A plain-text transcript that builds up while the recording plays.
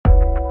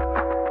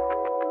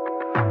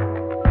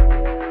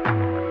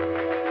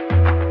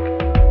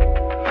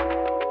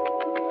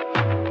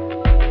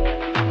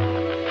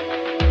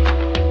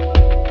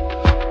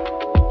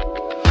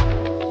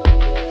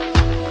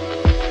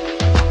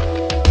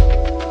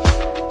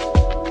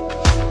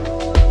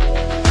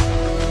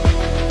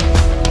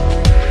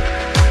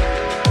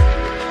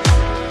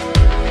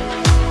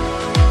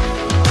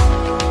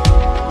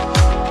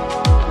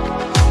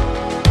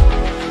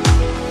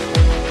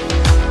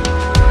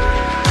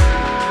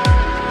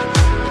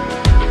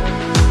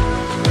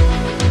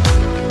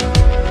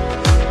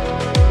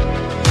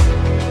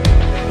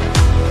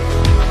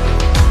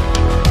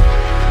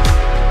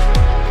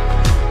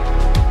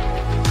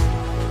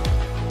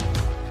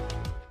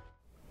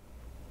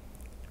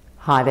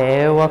Hi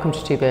there, welcome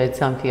to Two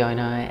Birds. I'm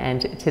Fiona,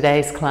 and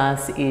today's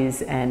class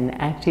is an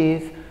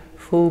active,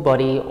 full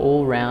body,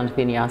 all-round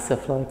Vinyasa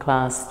flow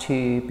class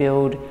to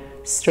build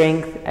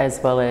strength as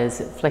well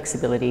as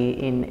flexibility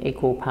in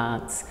equal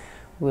parts.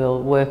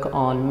 We'll work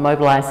on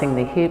mobilising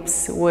the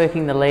hips,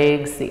 working the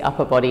legs, the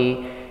upper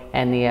body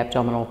and the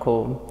abdominal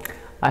core.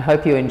 I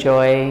hope you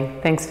enjoy.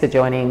 Thanks for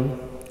joining.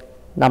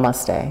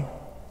 Namaste.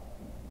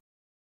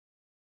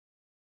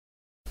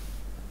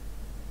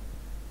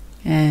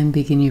 And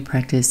begin your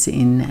practice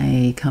in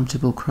a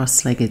comfortable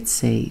cross-legged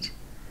seat.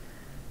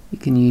 You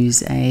can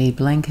use a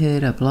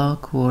blanket, a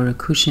block or a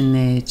cushion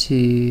there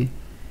to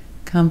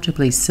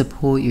comfortably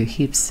support your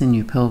hips and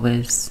your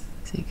pelvis,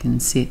 so you can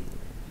sit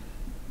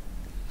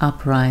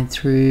upright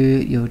through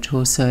your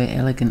torso,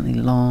 elegantly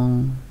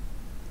long,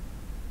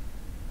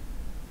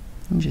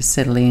 and just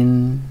settle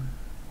in.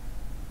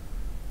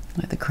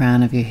 Let the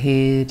crown of your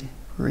head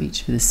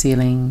reach for the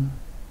ceiling.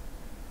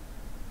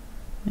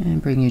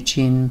 And bring your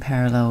chin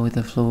parallel with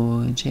the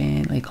floor,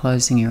 gently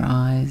closing your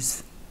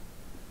eyes.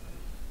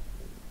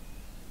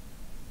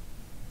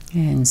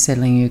 And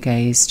settling your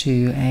gaze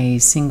to a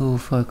single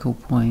focal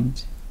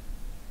point.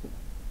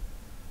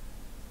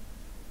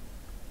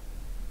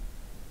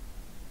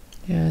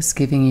 Just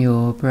giving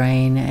your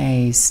brain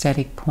a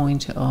static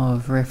point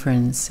of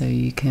reference so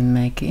you can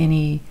make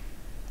any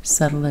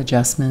subtle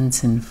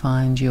adjustments and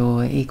find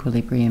your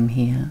equilibrium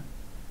here.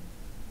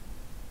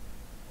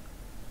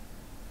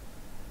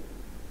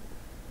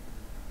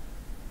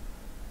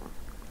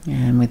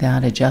 And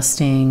without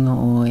adjusting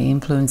or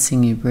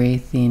influencing your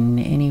breath in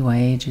any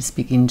way, just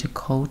begin to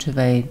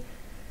cultivate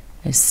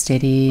a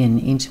steady and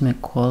intimate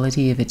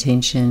quality of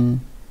attention,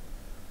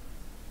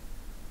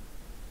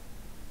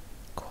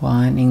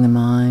 quietening the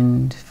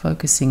mind,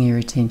 focusing your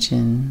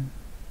attention,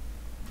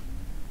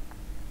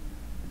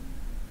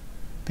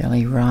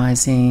 belly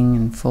rising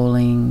and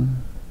falling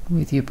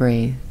with your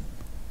breath.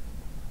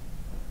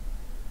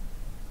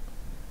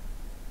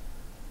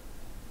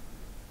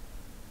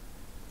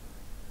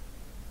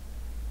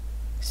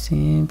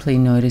 Simply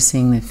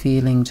noticing the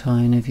feeling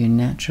tone of your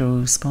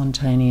natural,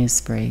 spontaneous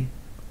breath.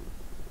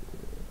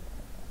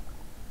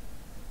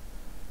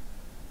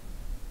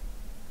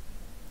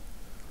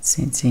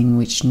 Sensing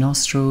which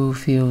nostril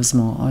feels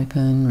more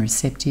open,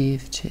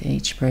 receptive to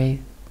each breath.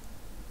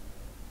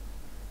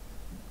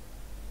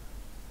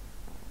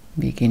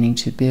 Beginning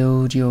to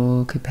build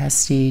your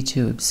capacity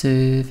to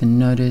observe and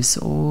notice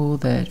all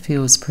that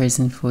feels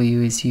present for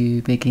you as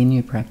you begin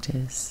your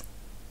practice.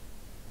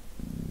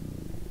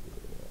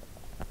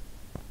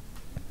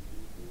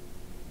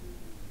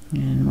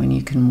 And when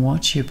you can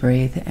watch your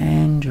breath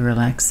and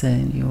relax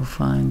it, you'll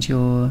find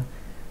your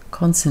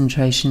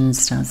concentration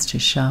starts to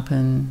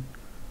sharpen.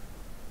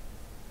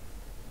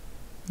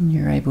 And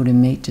you're able to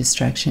meet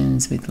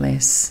distractions with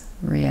less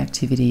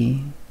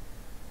reactivity.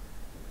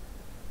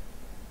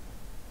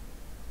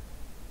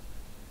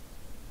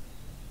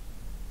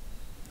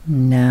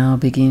 Now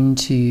begin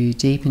to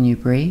deepen your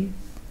breath.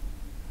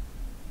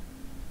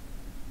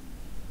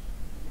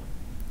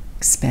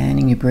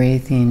 Expanding your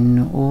breath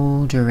in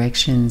all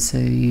directions so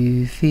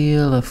you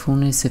feel a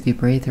fullness of your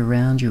breath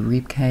around your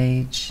rib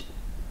cage,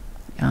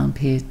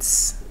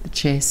 armpits, the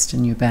chest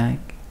and your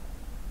back.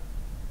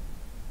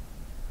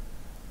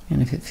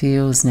 And if it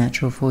feels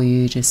natural for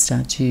you, just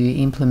start to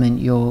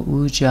implement your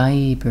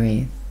ujjayi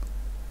breath.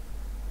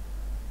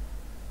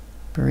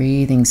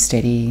 Breathing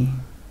steady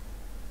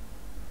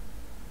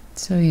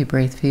so your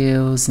breath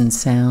feels and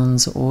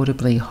sounds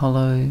audibly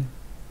hollow.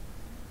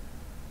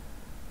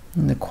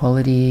 And the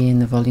quality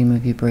and the volume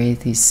of your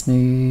breath is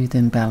smooth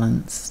and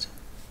balanced.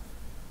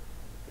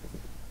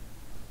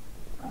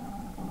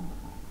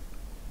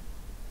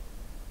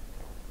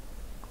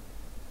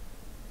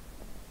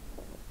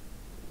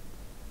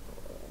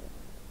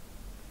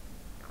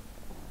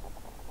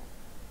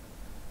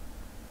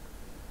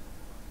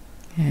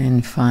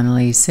 And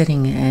finally,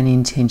 setting an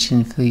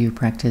intention for your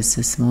practice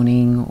this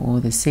morning or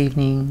this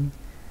evening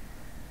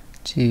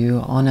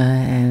to honour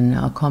and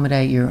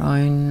accommodate your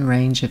own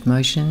range of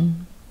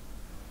motion.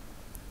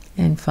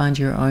 And find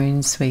your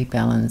own sweet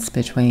balance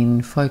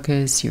between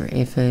focus, your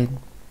effort,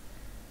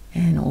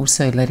 and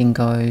also letting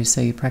go so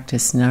your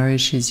practice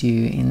nourishes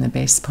you in the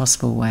best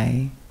possible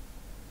way.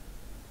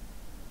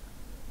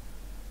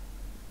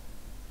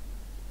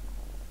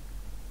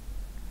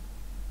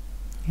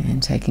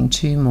 And taking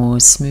 2 more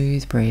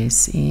smooth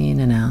breaths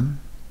in and out.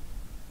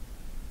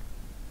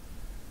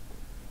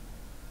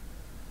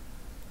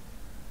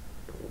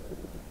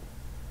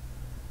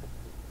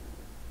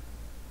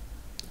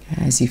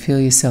 As you feel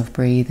yourself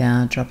breathe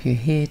out, drop your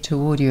head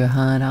toward your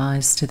heart,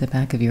 eyes to the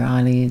back of your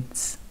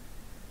eyelids.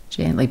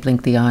 Gently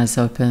blink the eyes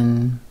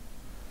open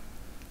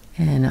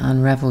and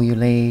unravel your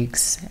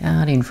legs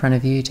out in front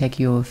of you. Take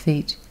your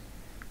feet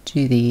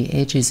to the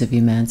edges of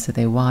your mat so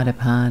they're wide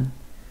apart.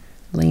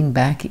 Lean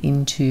back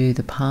into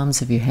the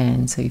palms of your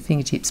hands so your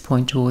fingertips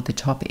point toward the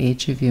top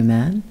edge of your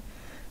mat.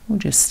 We'll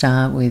just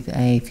start with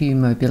a few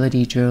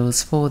mobility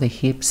drills for the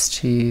hips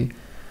to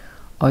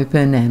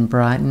open and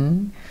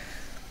brighten.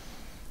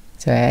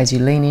 So as you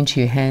lean into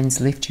your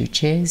hands, lift your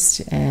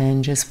chest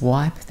and just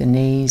wipe the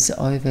knees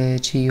over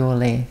to your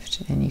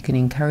left. And you can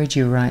encourage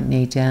your right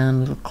knee down a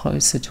little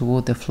closer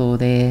toward the floor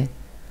there.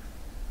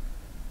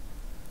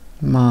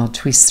 Mild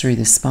twist through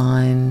the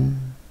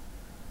spine.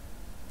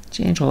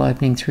 Gentle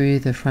opening through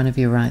the front of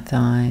your right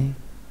thigh.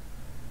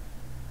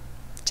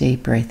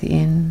 Deep breath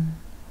in.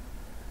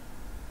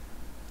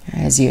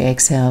 As you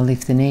exhale,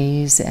 lift the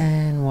knees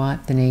and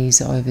wipe the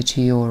knees over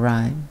to your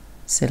right.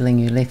 Settling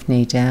your left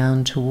knee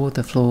down toward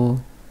the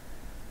floor.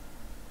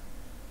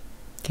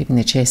 Keeping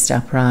the chest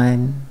upright.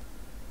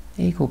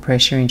 Equal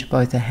pressure into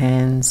both the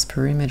hands,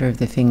 perimeter of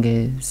the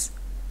fingers.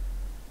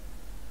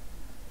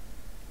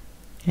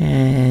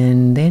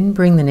 And then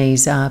bring the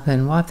knees up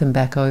and wipe them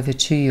back over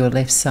to your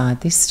left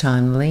side. This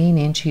time lean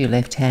into your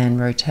left hand,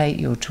 rotate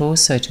your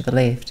torso to the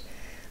left.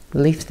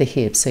 Lift the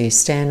hips so you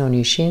stand on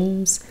your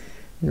shins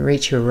and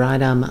reach your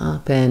right arm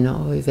up and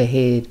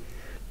overhead.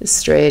 Just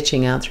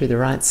stretching out through the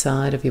right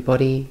side of your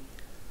body.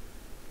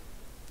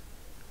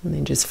 And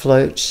then just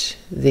float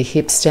the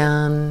hips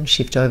down,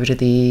 shift over to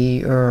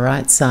the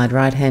right side,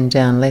 right hand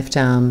down, left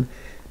arm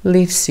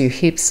lifts, your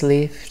hips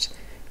lift,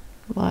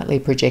 lightly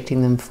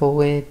projecting them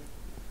forward.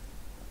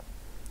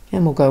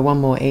 And we'll go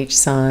one more each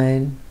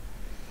side.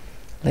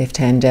 Left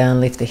hand down,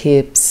 lift the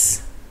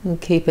hips, and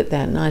keep it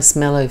that nice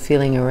mellow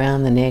feeling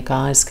around the neck,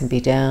 eyes can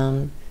be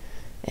down.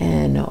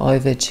 And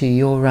over to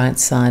your right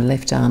side,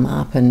 left arm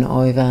up and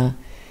over.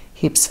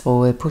 Hips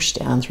forward, push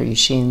down through your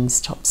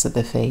shins, tops of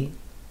the feet.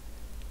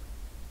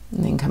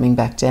 And then coming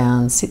back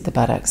down, sit the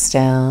buttocks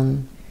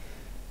down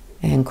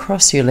and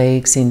cross your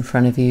legs in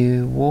front of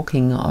you,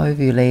 walking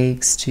over your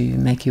legs to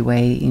make your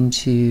way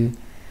into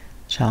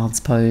child's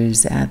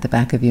pose at the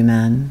back of your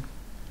mat.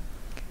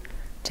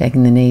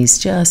 Taking the knees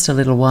just a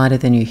little wider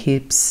than your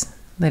hips,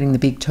 letting the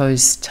big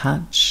toes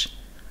touch.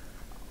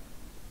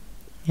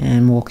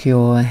 And walk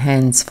your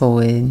hands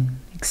forward,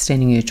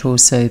 extending your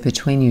torso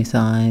between your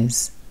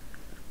thighs.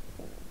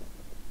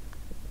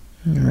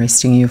 And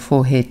resting your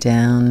forehead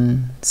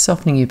down,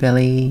 softening your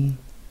belly,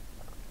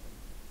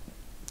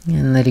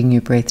 and letting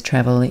your breath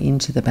travel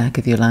into the back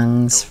of your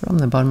lungs from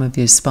the bottom of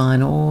your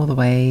spine all the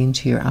way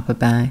into your upper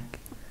back.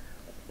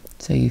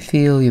 So you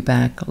feel your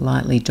back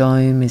lightly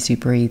dome as you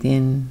breathe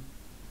in,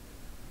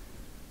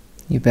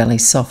 your belly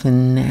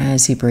soften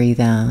as you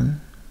breathe out.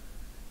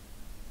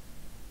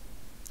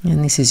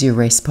 And this is your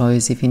rest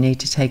pose if you need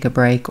to take a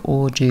break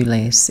or do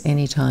less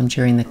anytime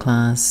during the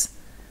class.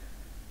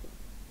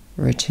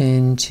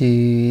 Return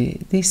to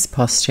this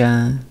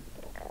posture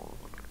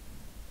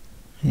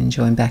and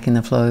join back in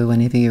the flow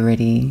whenever you're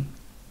ready.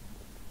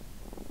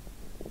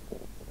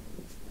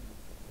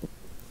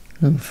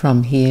 And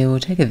from here, we'll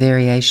take a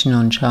variation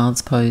on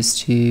child's pose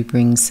to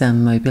bring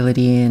some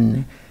mobility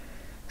and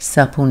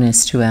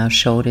suppleness to our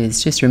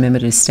shoulders. Just remember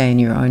to stay in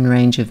your own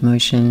range of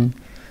motion.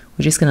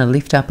 We're just going to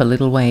lift up a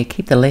little way.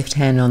 Keep the left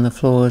hand on the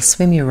floor.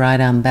 Swim your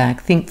right arm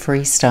back. Think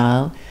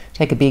freestyle.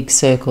 Take a big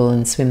circle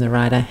and swim the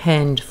right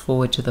hand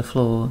forward to the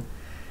floor.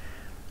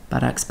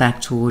 Buttocks back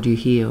toward your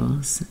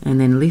heels. And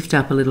then lift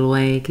up a little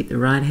way. Keep the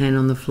right hand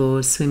on the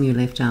floor. Swim your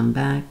left arm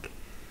back.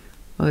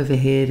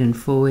 Overhead and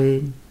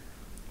forward.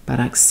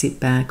 Buttocks sit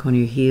back on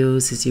your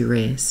heels as you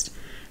rest.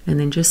 And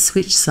then just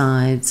switch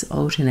sides,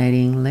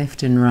 alternating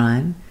left and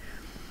right.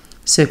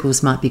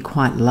 Circles might be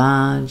quite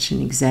large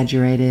and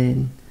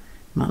exaggerated.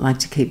 Might like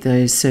to keep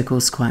those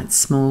circles quite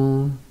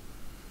small.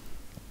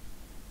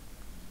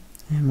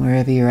 And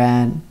wherever you're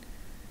at,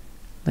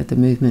 let the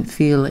movement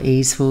feel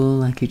easeful,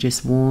 like you're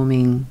just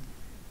warming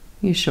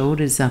your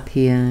shoulders up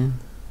here.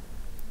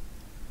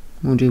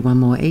 We'll do one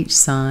more each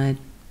side.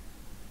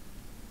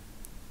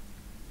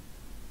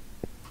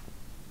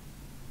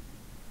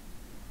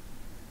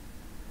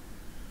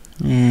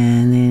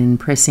 And then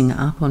pressing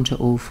up onto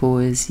all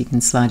fours, you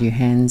can slide your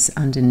hands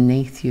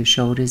underneath your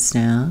shoulders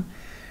now.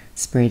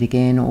 Spread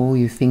again all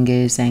your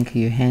fingers, anchor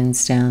your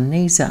hands down,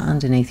 knees are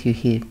underneath your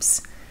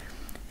hips.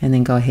 And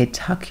then go ahead,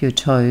 tuck your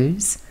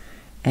toes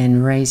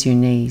and raise your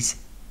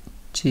knees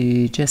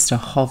to just a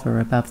hover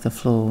above the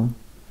floor.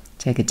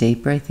 Take a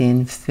deep breath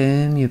in,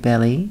 firm your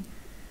belly,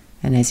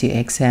 and as you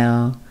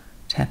exhale,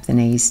 tap the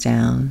knees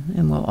down.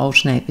 And we'll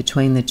alternate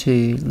between the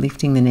two,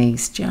 lifting the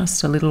knees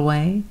just a little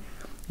way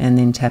and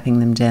then tapping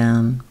them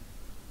down.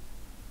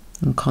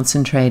 And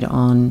concentrate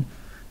on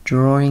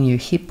drawing your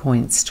hip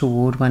points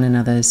toward one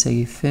another so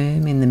you're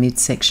firm in the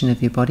midsection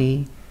of your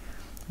body,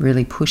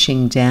 really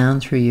pushing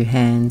down through your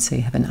hands so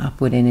you have an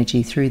upward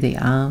energy through the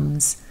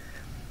arms.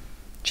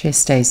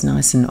 Chest stays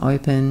nice and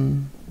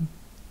open.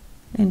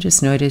 And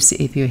just notice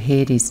if your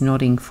head is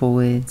nodding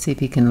forward. See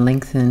if you can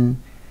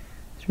lengthen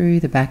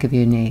through the back of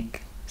your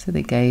neck so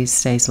the gaze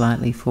stays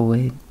lightly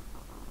forward.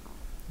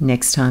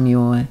 Next time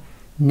your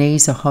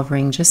knees are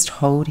hovering, just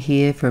hold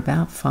here for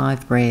about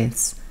 5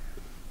 breaths.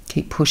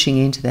 Keep pushing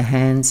into the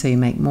hands so you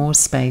make more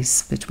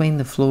space between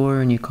the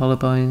floor and your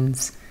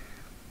collarbones.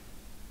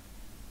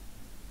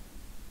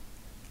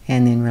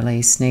 And then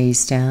release,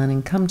 knees down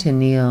and come to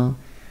kneel,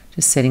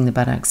 just setting the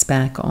buttocks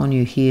back on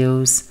your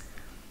heels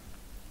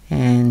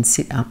and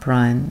sit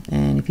upright.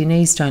 And if your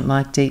knees don't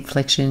like deep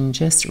flexion,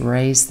 just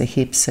raise the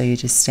hips so you're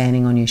just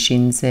standing on your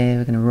shins there.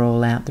 We're going to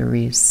roll out the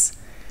wrists.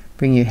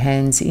 Bring your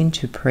hands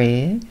into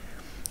prayer,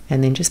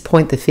 and then just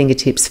point the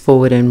fingertips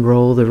forward and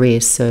roll the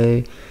wrists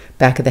so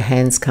back of the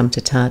hands come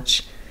to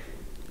touch.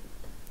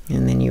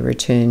 And then you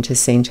return to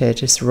center,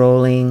 just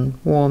rolling,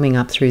 warming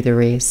up through the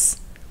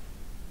wrists.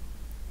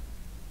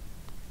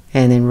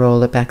 And then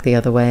roll it back the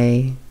other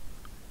way.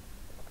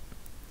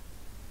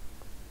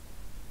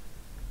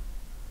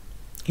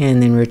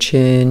 And then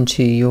return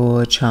to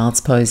your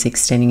child's pose,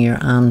 extending your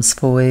arms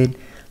forward.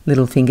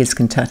 Little fingers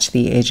can touch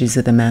the edges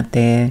of the mat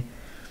there.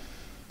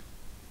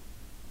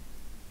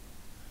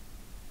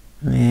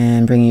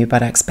 And bringing your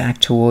buttocks back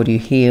toward your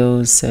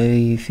heels so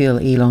you feel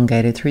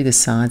elongated through the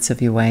sides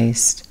of your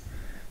waist.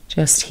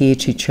 Just here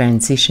to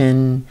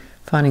transition,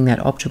 finding that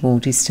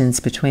optimal distance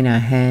between our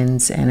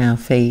hands and our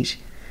feet.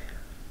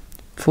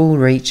 Full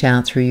reach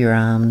out through your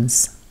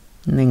arms,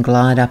 and then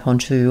glide up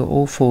onto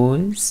all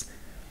fours.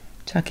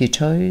 Tuck your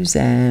toes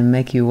and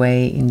make your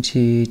way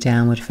into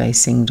downward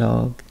facing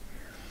dog.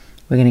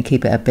 We're going to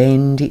keep a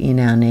bend in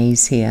our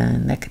knees here,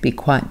 and that could be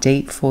quite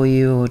deep for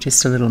you or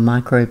just a little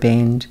micro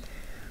bend.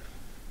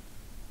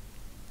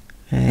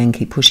 And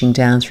keep pushing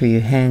down through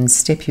your hands,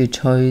 step your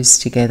toes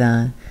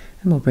together,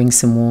 and we'll bring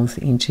some warmth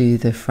into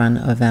the front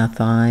of our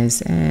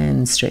thighs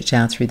and stretch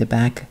out through the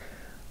back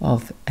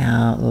of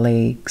our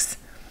legs.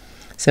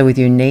 So with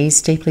your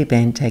knees deeply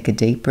bent, take a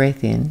deep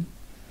breath in.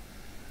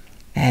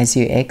 As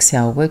you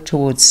exhale, work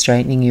towards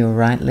straightening your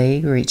right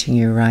leg, reaching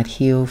your right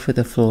heel for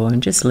the floor,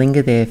 and just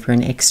linger there for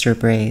an extra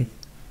breath.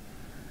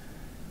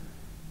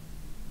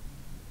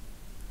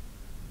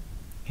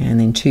 And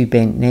then 2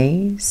 bent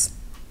knees,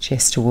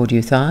 chest toward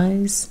your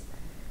thighs.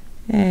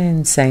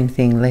 And same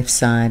thing, left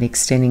side,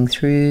 extending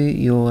through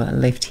your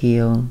left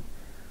heel.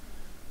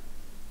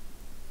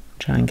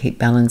 Try and keep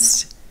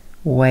balanced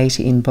weight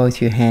in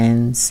both your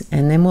hands.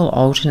 And then we'll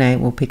alternate,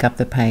 we'll pick up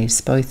the pace.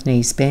 Both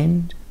knees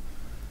bend.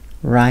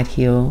 Right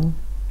heel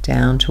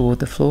down toward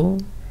the floor,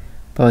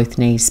 both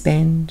knees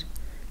bend,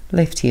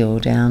 left heel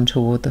down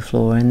toward the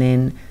floor, and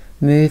then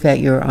move at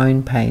your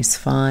own pace.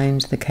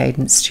 Find the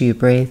cadence to your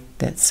breath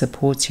that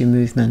supports your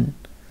movement.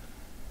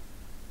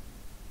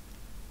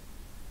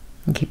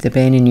 And keep the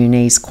bend in your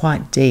knees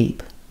quite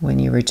deep when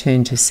you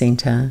return to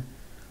center.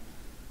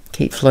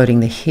 Keep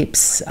floating the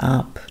hips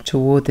up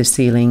toward the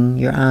ceiling,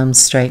 your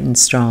arms straight and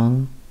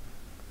strong.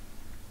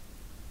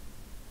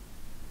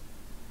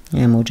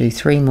 And we'll do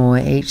 3 more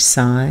each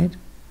side.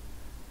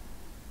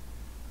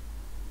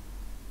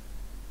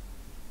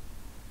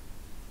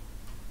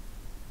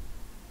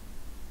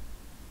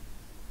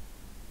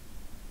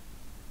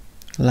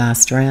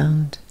 Last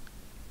round.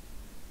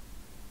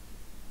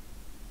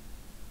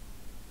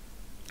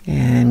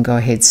 And go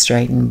ahead,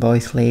 straighten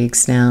both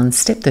legs now and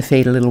step the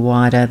feet a little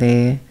wider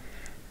there.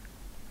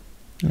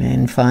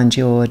 And find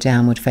your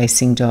downward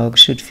facing dog.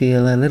 Should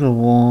feel a little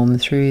warm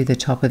through the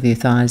top of your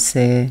thighs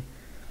there.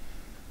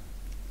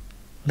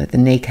 Let the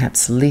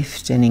kneecaps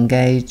lift and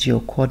engage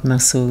your quad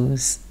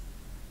muscles.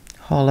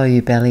 Hollow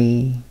your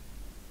belly.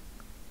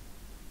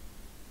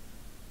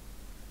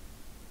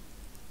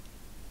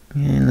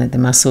 And let the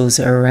muscles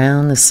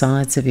around the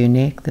sides of your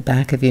neck, the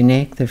back of your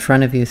neck, the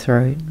front of your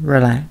throat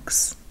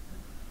relax.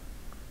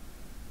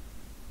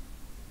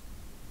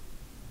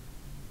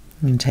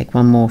 And take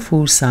 1 more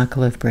full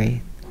cycle of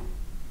breath.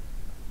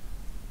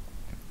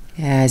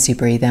 As you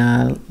breathe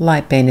out,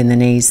 light bend in the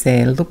knees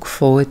there, look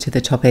forward to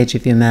the top edge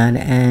of your mat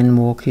and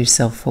walk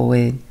yourself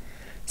forward,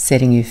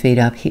 setting your feet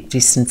up hip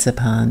distance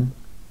apart.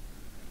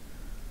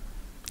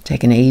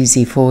 Take an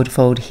easy forward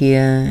fold here,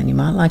 and you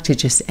might like to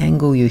just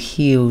angle your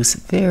heels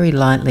very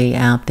lightly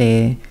out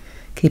there.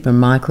 Keep a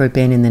micro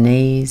bend in the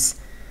knees,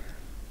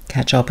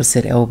 catch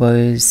opposite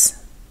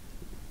elbows,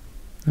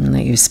 and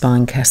let your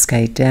spine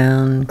cascade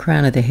down,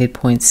 crown of the head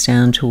points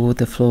down toward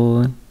the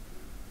floor.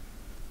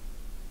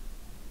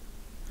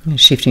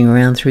 Shifting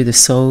around through the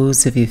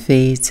soles of your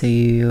feet so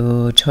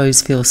your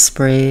toes feel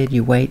spread,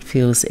 your weight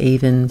feels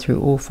even through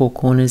all 4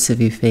 corners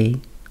of your feet.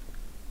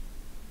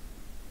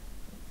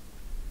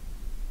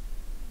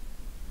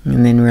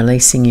 And then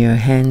releasing your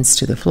hands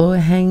to the floor,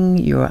 hang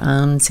your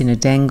arms in a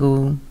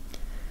dangle,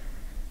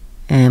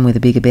 and with a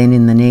bigger bend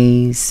in the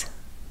knees,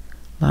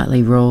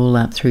 lightly roll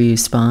up through your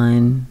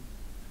spine.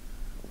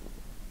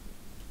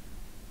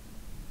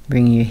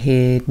 Bring your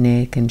head,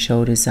 neck and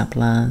shoulders up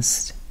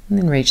last. And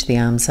then reach the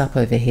arms up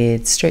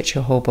overhead, stretch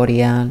your whole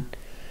body out,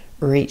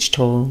 reach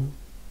tall,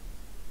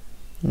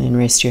 and then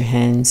rest your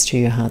hands to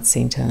your heart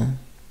center.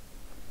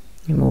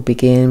 And we'll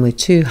begin with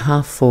 2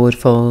 half forward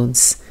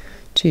folds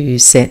to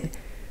set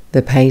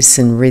the pace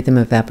and rhythm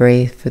of our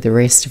breath for the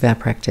rest of our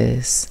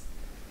practice.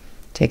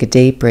 Take a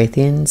deep breath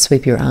in,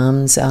 sweep your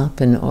arms up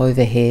and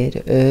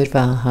overhead,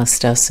 Urdhva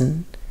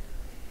Hastasana.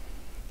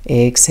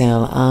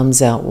 Exhale,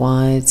 arms out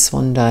wide,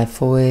 swan dive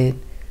forward.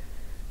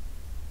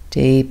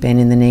 Deep bend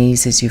in the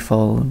knees as you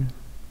fold.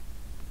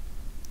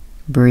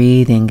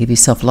 Breathe in, give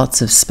yourself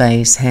lots of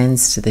space,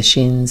 hands to the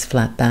shins,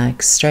 flat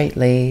back, straight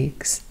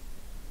legs.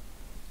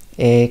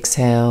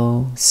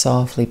 Exhale,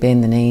 softly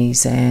bend the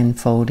knees and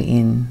fold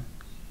in.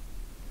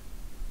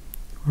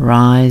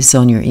 Rise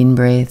on your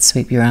in-breath,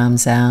 sweep your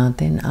arms out,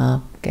 then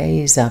up,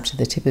 gaze up to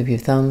the tip of your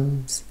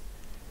thumbs.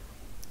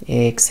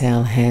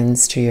 Exhale,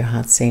 hands to your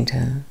heart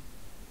center.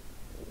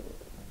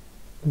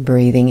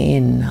 Breathing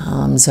in,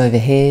 arms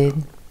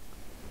overhead.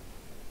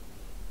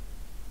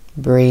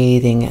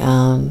 Breathing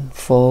out,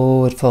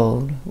 forward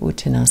fold,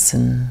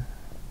 Uttanasana.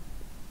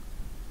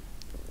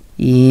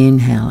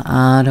 Inhale,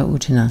 Ardha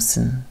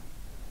Uttanasana.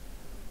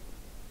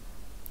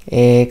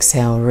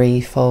 Exhale,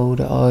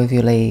 refold over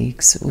your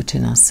legs,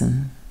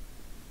 Uttanasana.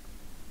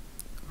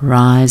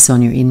 Rise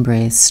on your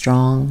in-breath,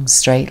 strong,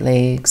 straight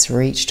legs,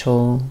 reach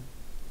tall.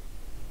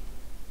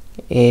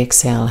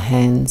 Exhale,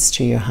 hands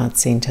to your heart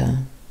center.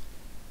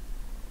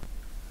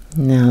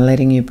 Now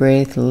letting your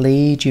breath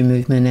lead your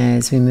movement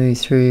as we move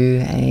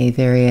through a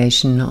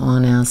variation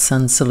on our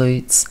sun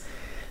salutes.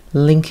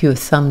 Link your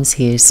thumbs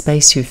here,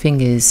 space your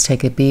fingers,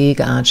 take a big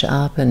arch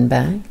up and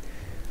back.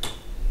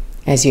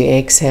 As you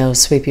exhale,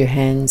 sweep your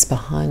hands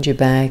behind your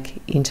back,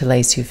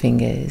 interlace your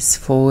fingers.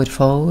 Forward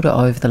fold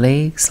over the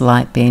legs,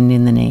 light bend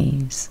in the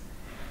knees.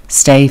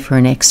 Stay for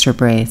an extra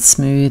breath,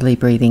 smoothly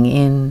breathing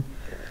in.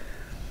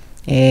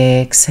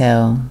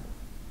 Exhale.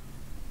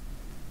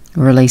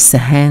 Release the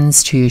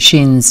hands to your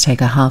shins,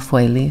 take a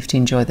halfway lift,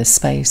 enjoy the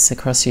space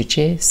across your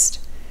chest.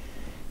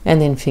 And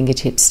then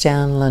fingertips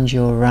down, lunge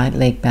your right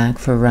leg back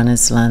for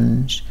runner's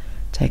lunge.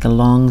 Take a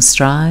long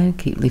stride,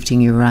 keep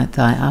lifting your right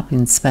thigh up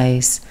in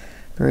space.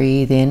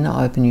 Breathe in,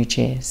 open your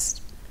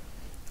chest.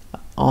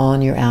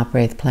 On your out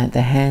breath, plant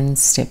the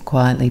hands, step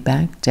quietly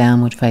back,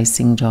 downward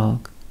facing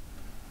dog.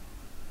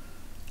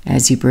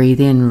 As you breathe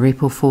in,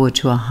 ripple forward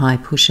to a high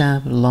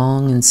push-up,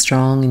 long and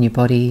strong in your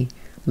body,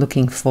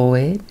 looking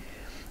forward.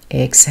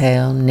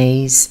 Exhale,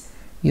 knees,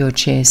 your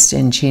chest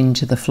and chin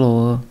to the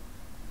floor.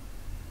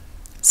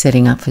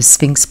 Setting up for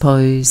Sphinx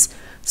pose,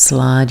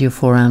 slide your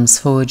forearms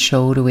forward,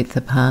 shoulder width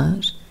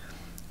apart.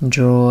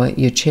 Draw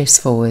your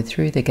chest forward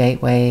through the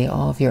gateway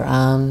of your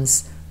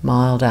arms,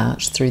 mild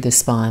arch through the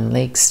spine,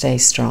 legs stay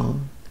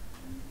strong.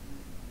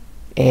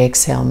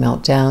 Exhale,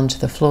 melt down to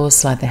the floor,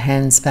 slide the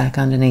hands back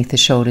underneath the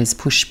shoulders,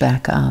 push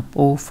back up,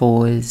 all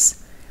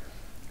fours.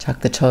 Tuck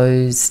the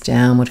toes,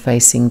 downward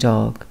facing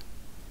dog.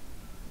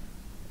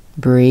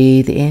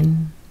 Breathe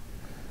in.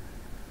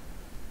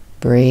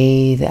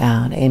 Breathe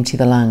out, empty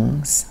the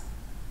lungs.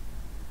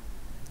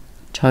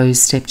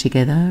 Toes step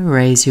together,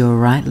 raise your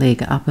right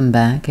leg up and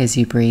back as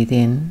you breathe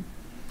in.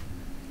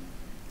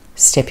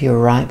 Step your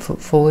right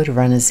foot forward,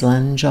 runner's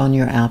lunge on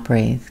your out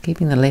breath,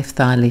 keeping the left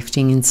thigh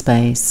lifting in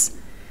space.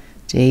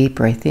 Deep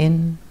breath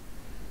in.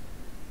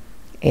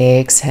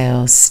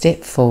 Exhale,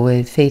 step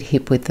forward, feet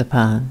hip width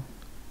apart.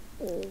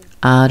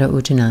 Ardha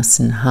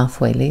Uttanasana,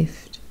 halfway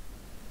lift.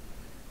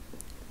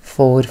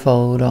 Forward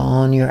fold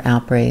on your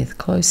out breath,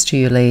 close to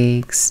your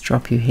legs,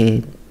 drop your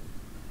head.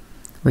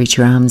 Reach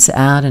your arms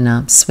out and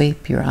up,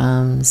 sweep your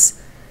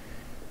arms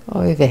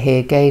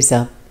overhead, gaze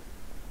up.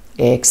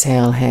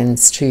 Exhale,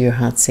 hands to your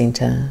heart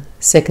center.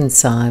 Second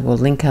side, we'll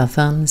link our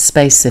thumbs,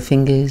 space the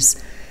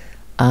fingers,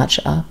 arch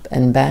up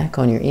and back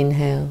on your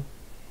inhale.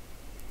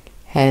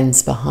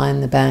 Hands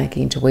behind the back,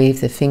 interweave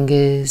the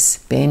fingers,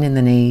 bend in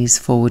the knees,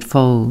 forward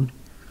fold.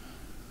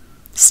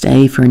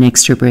 Stay for an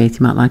extra breath.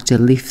 You might like to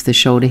lift the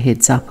shoulder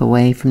heads up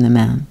away from the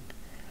mat.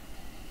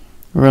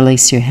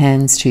 Release your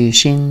hands to your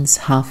shins,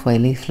 halfway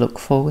lift, look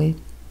forward.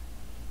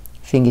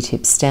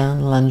 Fingertips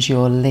down, lunge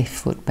your left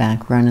foot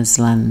back, runner's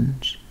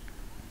lunge.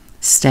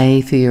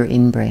 Stay for your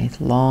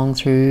in-breath, long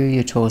through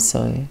your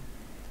torso.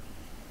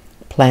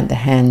 Plant the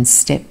hands,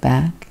 step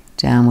back,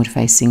 downward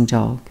facing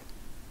dog.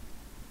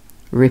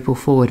 Ripple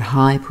forward,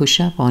 high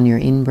push-up on your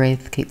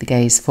in-breath, keep the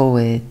gaze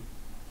forward.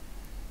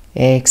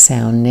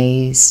 Exhale,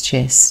 knees,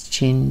 chest,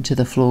 chin to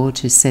the floor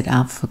to set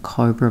up for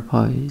cobra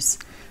pose.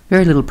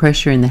 Very little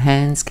pressure in the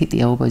hands, keep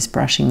the elbows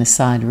brushing the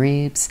side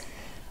ribs,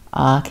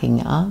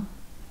 arcing up.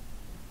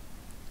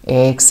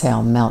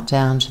 Exhale, melt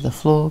down to the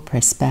floor,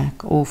 press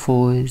back, all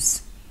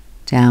fours.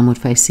 Downward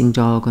facing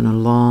dog on a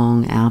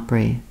long out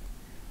breath.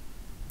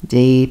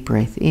 Deep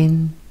breath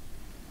in.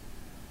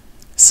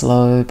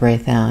 Slow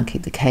breath out,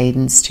 keep the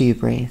cadence to your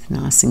breath,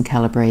 nice and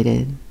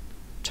calibrated.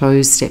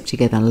 Toes step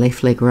together,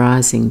 left leg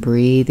rising,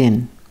 breathe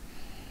in.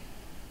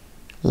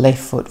 Left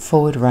foot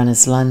forward,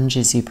 runner's lunge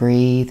as you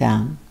breathe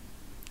out.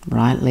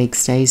 Right leg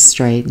stays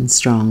straight and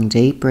strong,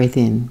 deep breath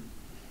in.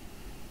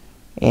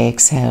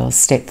 Exhale,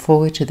 step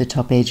forward to the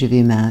top edge of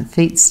your mat,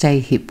 feet stay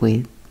hip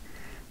width.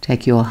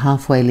 Take your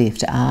halfway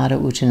lift,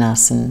 Ardha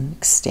Uttanasana,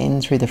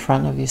 extend through the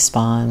front of your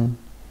spine.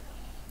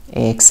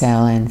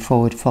 Exhale and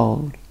forward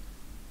fold.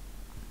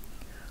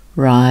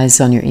 Rise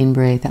on your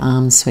in-breath,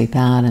 arms sweep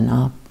out and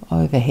up,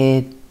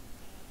 overhead.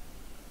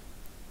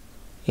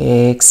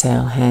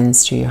 Exhale,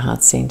 hands to your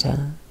heart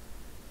center.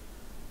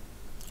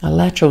 A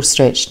lateral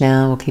stretch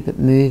now, we'll keep it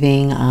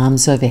moving,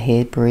 arms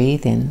overhead,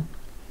 breathe in.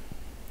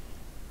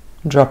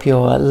 Drop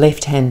your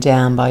left hand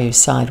down by your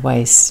side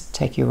waist,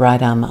 take your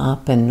right arm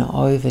up and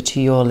over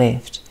to your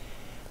left.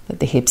 Let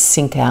the hips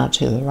sink out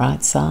to the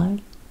right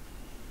side.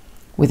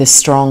 With a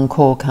strong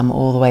core, come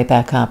all the way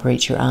back up.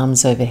 Reach your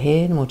arms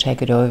overhead and we'll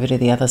take it over to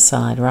the other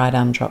side. Right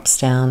arm drops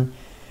down,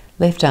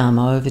 left arm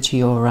over to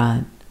your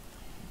right.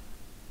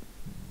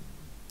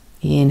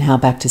 Inhale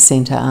back to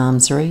center,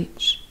 arms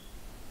reach.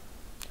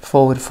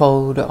 Forward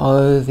fold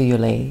over your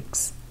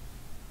legs.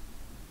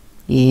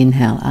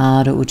 Inhale,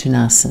 Ardha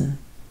Uttanasana.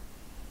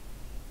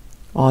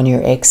 On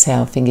your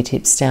exhale,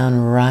 fingertips down,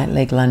 right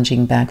leg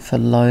lunging back for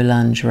low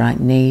lunge, right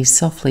knee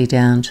softly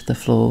down to the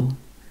floor.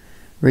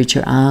 Reach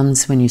your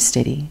arms when you're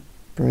steady.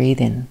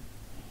 Breathe in.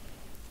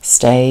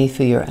 Stay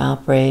for your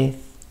out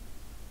breath.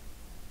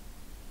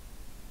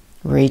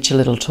 Reach a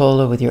little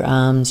taller with your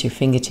arms, your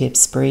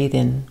fingertips. Breathe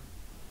in.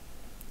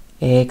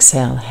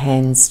 Exhale,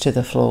 hands to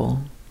the floor.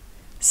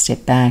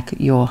 Step back,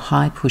 your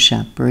high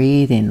push-up.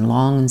 Breathe in,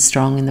 long and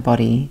strong in the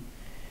body.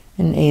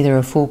 And either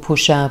a full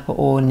push-up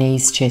or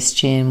knees, chest,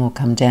 chin will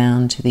come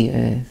down to the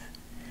earth.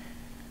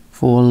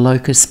 For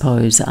locust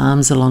pose,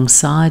 arms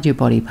alongside your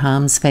body,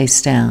 palms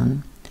face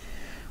down.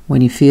 When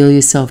you feel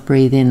yourself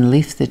breathe in,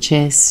 lift the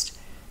chest,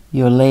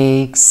 your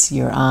legs,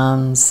 your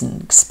arms,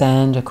 and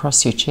expand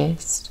across your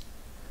chest.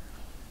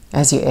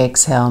 As you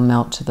exhale,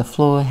 melt to the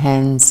floor,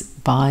 hands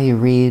by your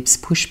ribs,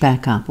 push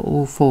back up,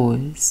 all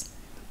fours.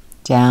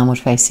 Downward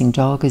facing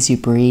dog as you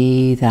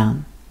breathe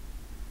out.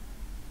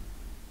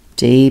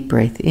 Deep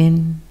breath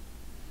in,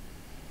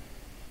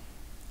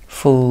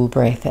 full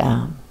breath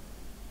out.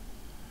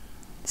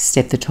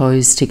 Step the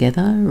toes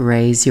together,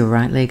 raise your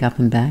right leg up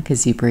and back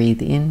as you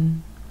breathe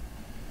in.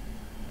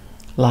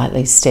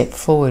 Lightly step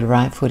forward,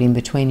 right foot in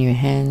between your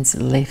hands,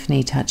 left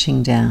knee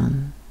touching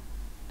down.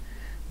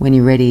 When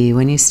you're ready,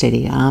 when you're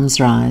steady, arms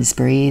rise,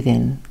 breathe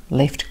in,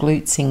 left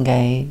glutes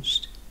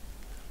engaged.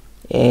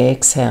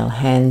 Exhale,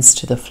 hands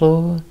to the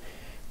floor,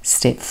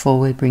 step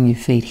forward, bring your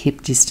feet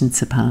hip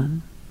distance apart.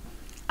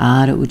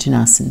 Ardha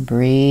Uttanasana,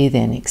 breathe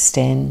in,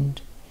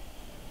 extend.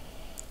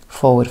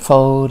 Forward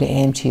fold,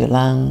 empty your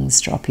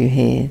lungs, drop your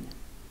head.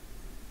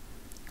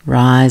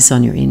 Rise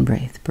on your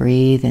in-breath,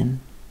 breathe in.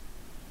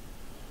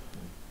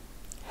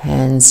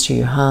 Hands to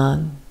your heart,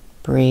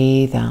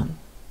 breathe out.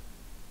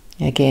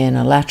 Again,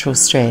 a lateral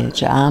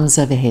stretch, arms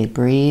overhead,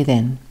 breathe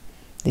in.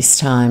 This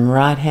time,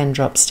 right hand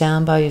drops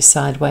down by your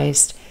side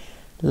waist,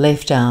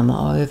 left arm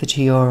over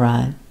to your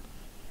right.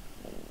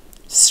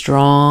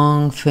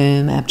 Strong,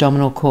 firm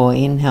abdominal core.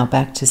 Inhale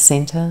back to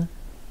center.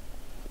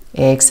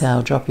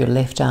 Exhale, drop your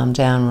left arm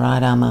down,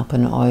 right arm up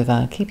and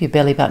over. Keep your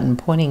belly button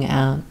pointing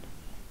out.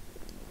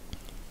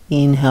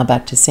 Inhale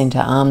back to center,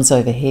 arms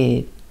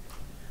overhead.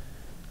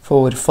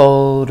 Forward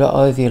fold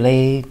over your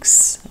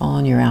legs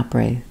on your out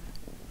breath.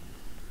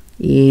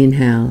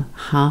 Inhale,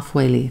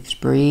 halfway lift,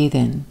 breathe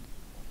in.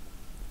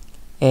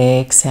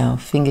 Exhale,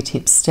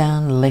 fingertips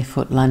down, left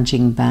foot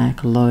lunging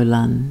back, low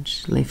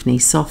lunge. Left knee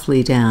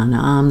softly down,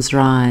 arms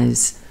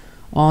rise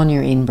on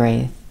your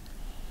in-breath.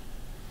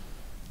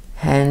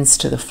 Hands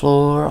to the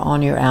floor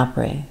on your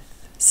out-breath.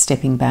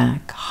 Stepping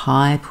back,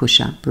 high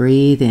push-up,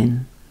 breathe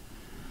in.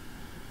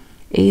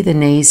 Either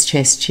knees,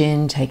 chest,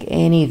 chin, take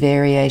any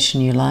variation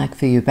you like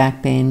for your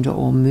back bend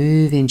or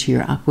move into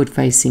your upward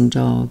facing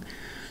dog.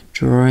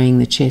 Drawing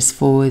the chest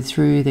forward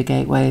through the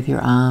gateway of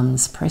your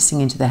arms,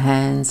 pressing into the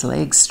hands,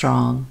 legs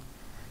strong.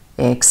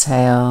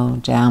 Exhale,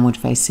 downward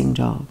facing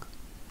dog.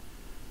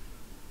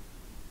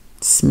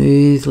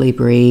 Smoothly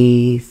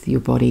breathe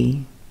your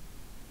body.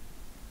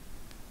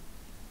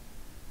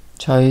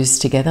 Toes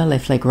together,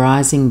 left leg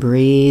rising,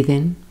 breathe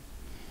in.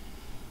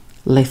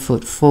 Left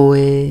foot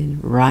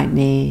forward, right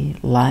knee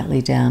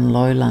lightly down,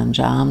 low lunge,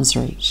 arms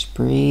reach,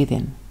 breathe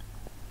in.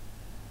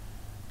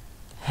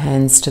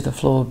 Hands to the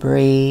floor,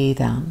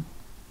 breathe out.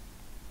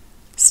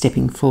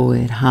 Stepping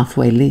forward,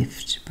 halfway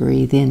lift,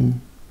 breathe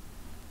in.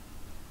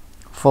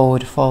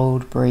 Forward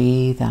fold,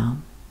 breathe out.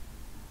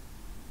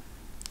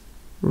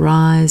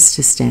 Rise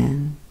to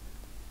stand.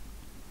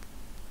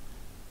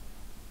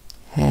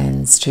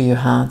 Hands to your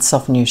heart,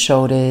 soften your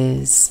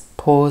shoulders,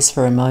 pause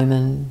for a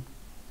moment.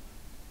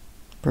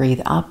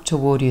 Breathe up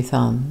toward your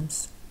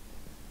thumbs,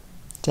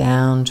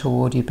 down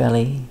toward your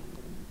belly.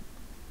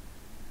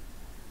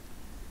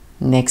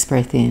 Next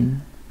breath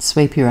in,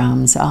 sweep your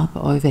arms up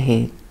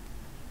overhead.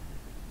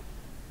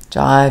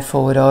 Dive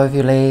forward over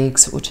your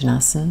legs,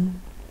 Uttanasana.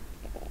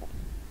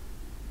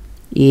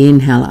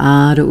 Inhale,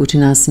 Ardha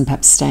Uttanasana,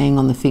 perhaps staying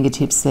on the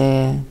fingertips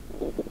there.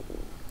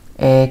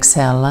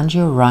 Exhale, lunge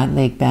your right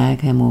leg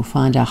back and we'll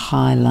find a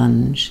high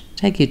lunge.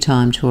 Take your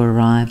time to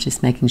arrive,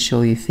 just making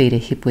sure your feet are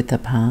hip width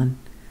apart.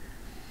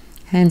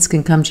 Hands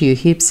can come to your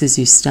hips as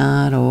you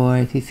start, or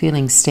if you're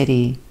feeling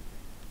steady,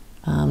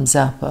 arms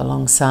up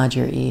alongside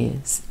your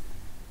ears.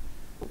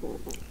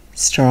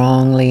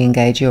 Strongly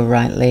engage your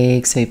right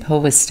leg so your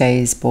pelvis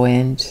stays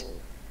buoyant,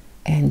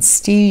 and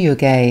steer your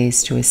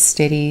gaze to a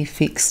steady,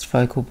 fixed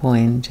focal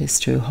point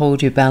just to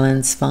hold your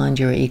balance, find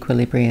your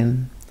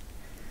equilibrium.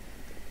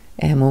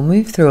 And we'll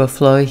move through a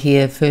flow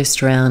here,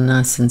 first round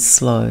nice and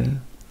slow.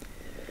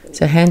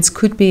 So hands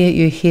could be at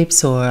your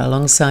hips or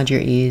alongside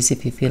your ears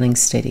if you're feeling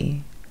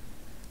steady.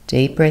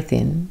 Deep breath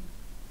in.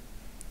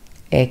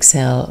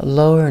 Exhale,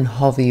 lower and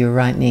hover your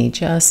right knee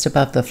just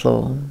above the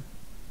floor.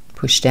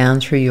 Push down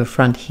through your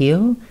front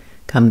heel,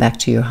 come back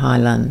to your high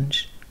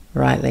lunge.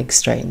 Right leg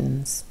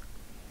straightens.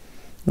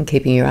 And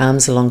keeping your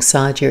arms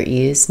alongside your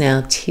ears,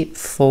 now tip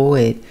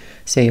forward.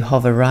 So you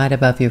hover right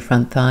above your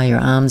front thigh, your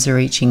arms are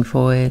reaching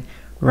forward,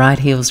 right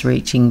heel's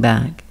reaching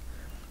back.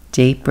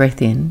 Deep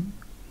breath in.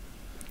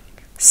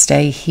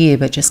 Stay here,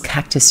 but just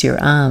cactus your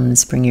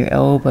arms. Bring your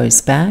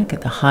elbows back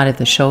at the height of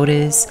the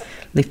shoulders.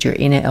 Lift your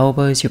inner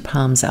elbows, your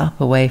palms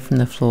up away from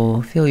the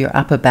floor. Feel your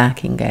upper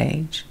back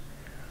engage.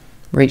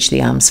 Reach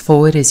the arms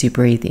forward as you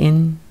breathe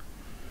in.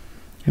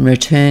 And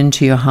return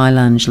to your high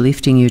lunge,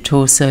 lifting your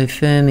torso,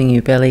 firming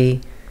your belly.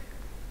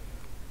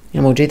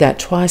 And we'll do that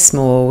twice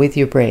more with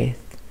your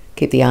breath.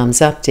 Keep the arms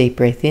up, deep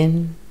breath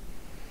in.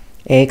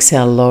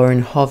 Exhale, lower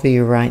and hover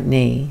your right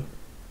knee.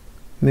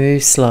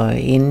 Move slow.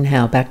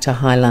 Inhale, back to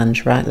high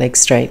lunge, right leg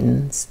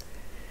straightens.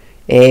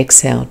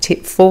 Exhale,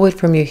 tip forward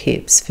from your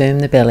hips, firm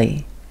the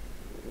belly.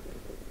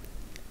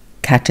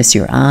 Cactus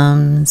your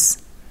arms.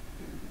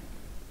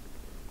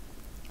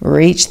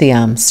 Reach the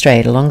arms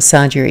straight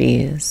alongside your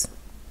ears.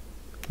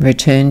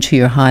 Return to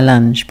your high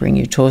lunge, bring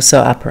your torso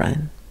upright.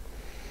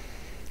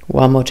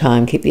 One more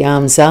time, keep the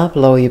arms up,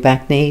 lower your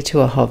back knee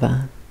to a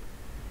hover.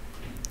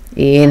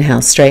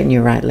 Inhale, straighten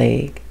your right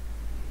leg.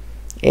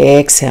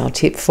 Exhale,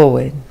 tip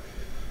forward.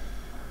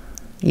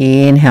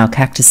 Inhale,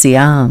 cactus the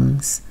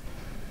arms.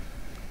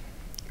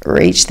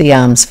 Reach the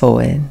arms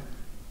forward.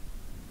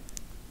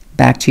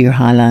 Back to your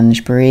high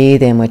lunge,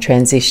 breathe in. We're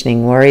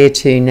transitioning warrior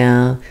two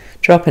now.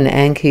 Drop and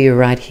anchor your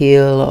right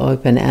heel,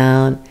 open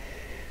out.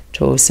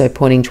 Torso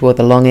pointing toward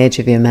the long edge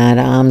of your mat,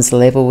 arms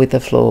level with the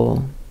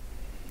floor.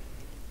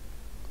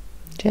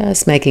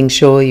 Just making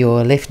sure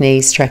your left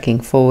knee's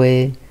tracking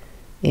forward,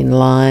 in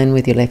line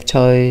with your left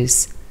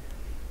toes.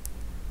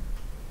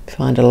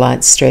 Find a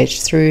light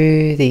stretch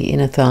through the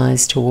inner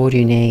thighs toward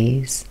your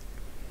knees.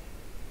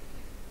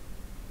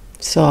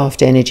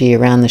 Soft energy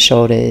around the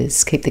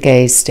shoulders. Keep the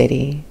gaze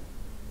steady.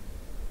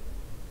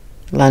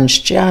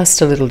 Lunge just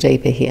a little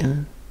deeper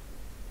here.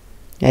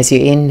 As you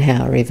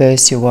inhale,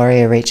 reverse your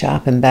warrior, reach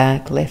up and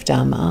back, left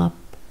arm up,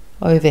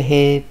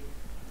 overhead.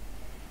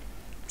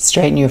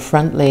 Straighten your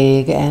front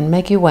leg and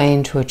make your way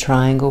into a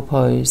triangle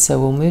pose. So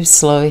we'll move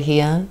slow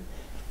here.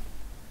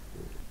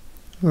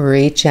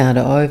 Reach out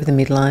over the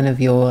midline of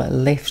your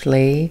left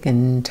leg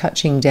and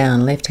touching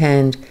down, left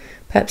hand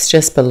perhaps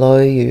just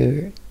below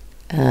your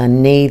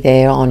knee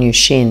there on your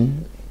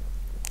shin.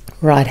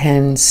 Right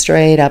hand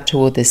straight up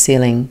toward the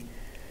ceiling.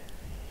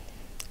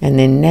 And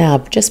then now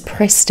just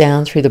press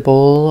down through the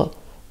ball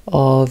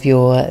of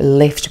your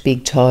left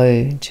big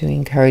toe to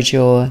encourage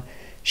your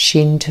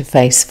shin to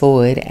face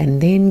forward,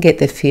 and then get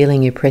the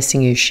feeling you're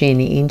pressing your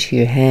shin into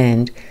your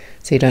hand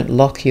so you don't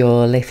lock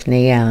your left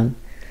knee out.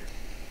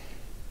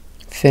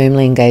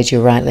 Firmly engage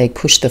your right leg,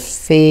 push the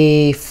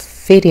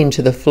feet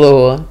into the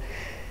floor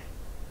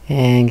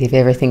and give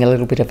everything a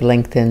little bit of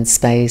length and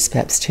space,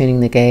 perhaps turning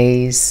the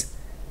gaze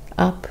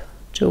up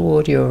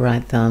toward your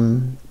right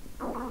thumb.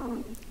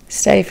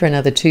 Stay for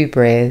another 2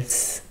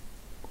 breaths.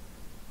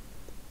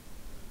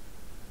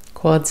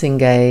 Quads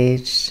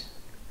engaged.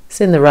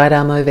 Send the right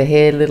arm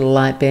overhead, little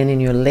light bend in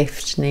your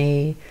left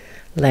knee.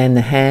 Land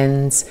the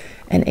hands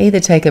and either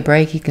take a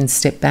break, you can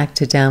step back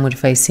to downward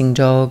facing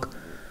dog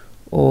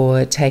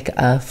or take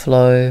a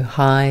flow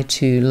high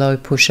to low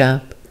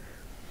push-up.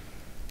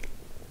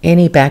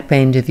 Any back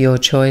bend of your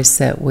choice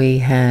that we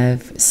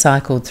have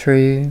cycled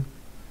through.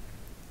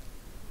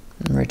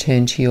 And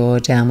return to your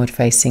downward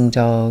facing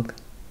dog.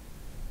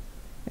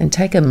 And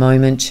take a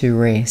moment to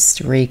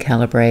rest,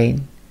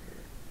 recalibrate,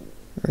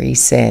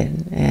 reset.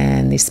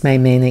 And this may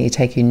mean that you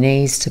take your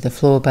knees to the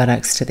floor,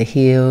 buttocks to the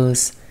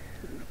heels.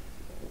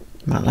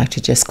 You might like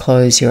to just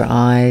close your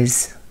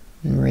eyes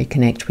and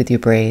reconnect with your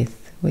breath.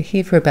 We're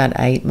here for about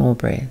 8 more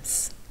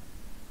breaths.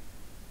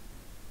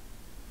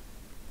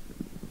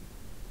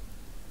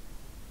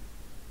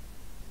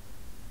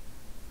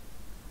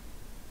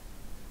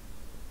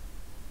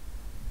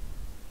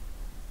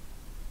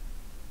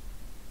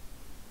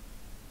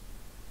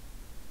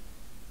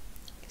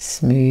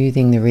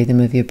 Smoothing the rhythm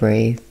of your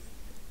breath,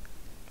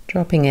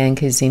 dropping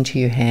anchors into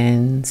your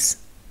hands,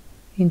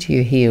 into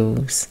your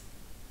heels.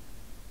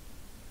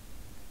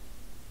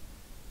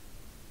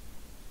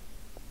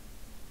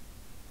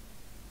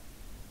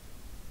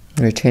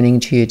 Returning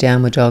to your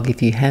downward dog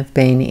if you have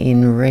been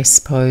in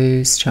rest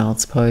pose,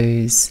 child's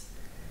pose.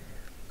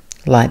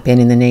 Light bend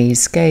in the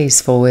knees,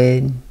 gaze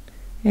forward,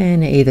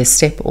 and either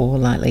step or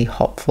lightly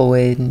hop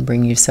forward and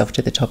bring yourself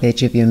to the top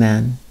edge of your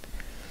mat.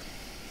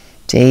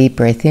 Deep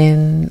breath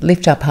in,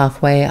 lift up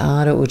halfway,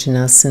 Ardha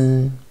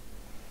Uttanasana.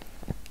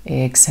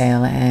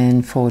 Exhale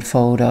and forward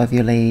fold over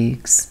your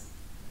legs.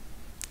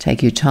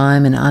 Take your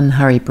time and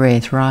unhurried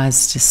breath,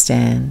 rise to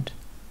stand.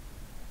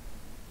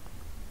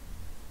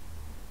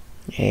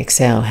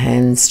 Exhale,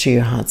 hands to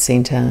your heart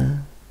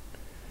center.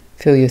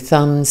 Feel your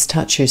thumbs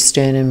touch your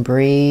sternum,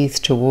 breathe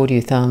toward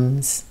your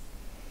thumbs.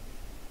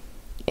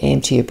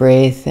 Empty your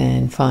breath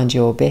and find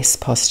your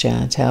best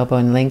posture,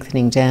 tailbone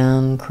lengthening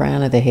down,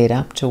 crown of the head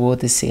up toward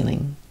the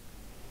ceiling.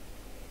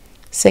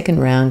 Second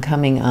round,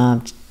 coming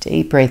up,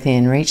 Deep breath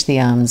in, reach the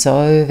arms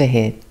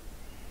overhead.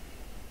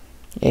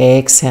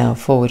 Exhale,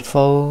 forward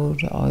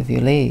fold over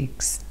your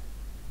legs.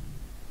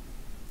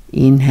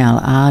 Inhale,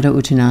 Ardha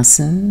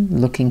Uttanasana,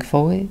 looking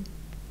forward.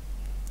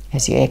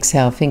 As you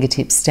exhale,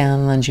 fingertips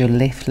down, lunge your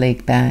left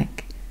leg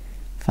back.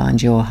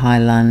 Find your high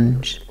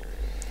lunge.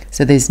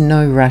 So there's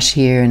no rush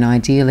here, and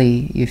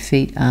ideally your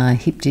feet are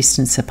hip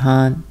distance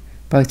apart.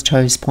 Both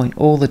toes point,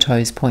 all the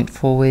toes point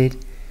forward.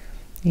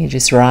 You're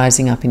just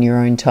rising up in your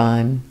own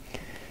time.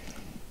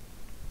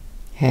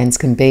 Hands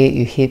can be at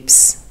your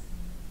hips,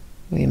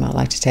 or you might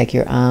like to take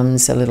your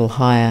arms a little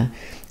higher.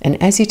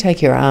 And as you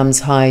take your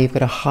arms higher, you've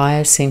got a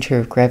higher center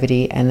of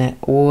gravity, and that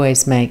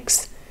always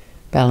makes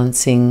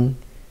balancing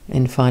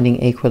and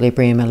finding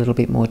equilibrium a little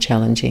bit more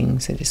challenging.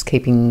 So just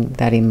keeping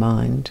that in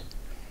mind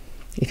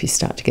if you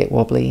start to get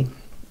wobbly.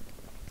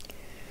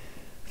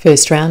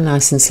 First round,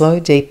 nice and slow,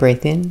 deep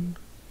breath in.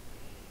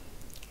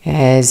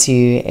 As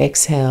you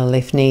exhale,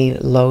 left knee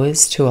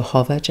lowers to a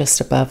hover just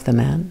above the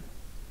mat.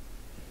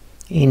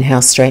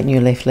 Inhale, straighten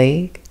your left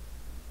leg.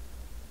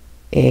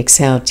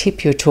 Exhale,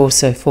 tip your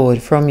torso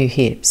forward from your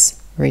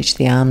hips. Reach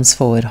the arms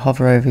forward,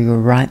 hover over your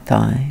right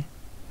thigh.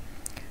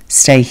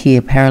 Stay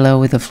here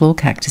parallel with the floor,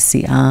 cactus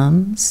the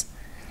arms.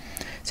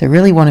 So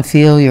really want to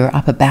feel your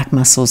upper back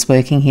muscles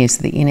working here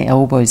so the inner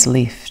elbows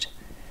lift.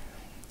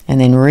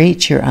 And then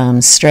reach your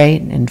arms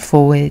straight and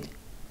forward.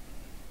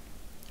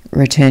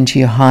 Return to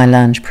your high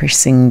lunge,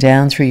 pressing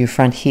down through your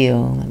front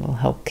heel. That will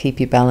help keep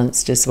you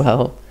balanced as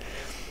well.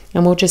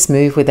 And we'll just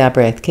move with our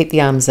breath. Keep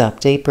the arms up,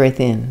 deep breath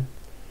in.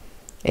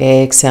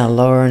 Exhale,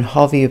 lower and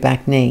hover your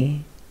back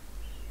knee.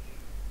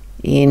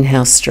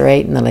 Inhale,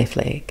 straighten the left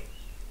leg.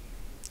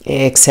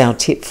 Exhale,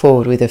 tip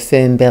forward with a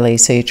firm belly.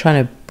 So you're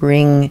trying to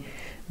bring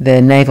the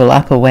navel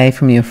up away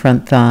from your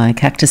front thigh.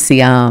 Cactus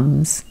the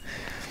arms.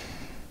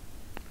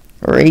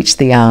 Reach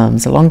the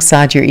arms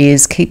alongside your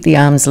ears. Keep the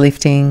arms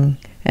lifting.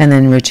 And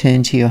then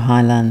return to your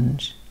high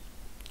lunge.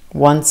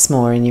 Once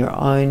more in your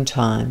own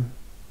time.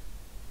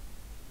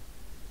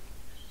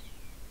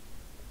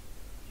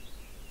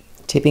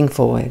 Tipping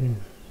forward.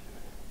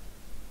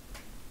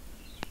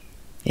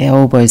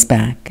 Elbows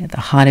back at the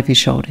height of your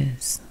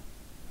shoulders.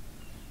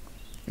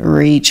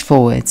 Reach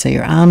forward. So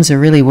your arms are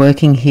really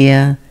working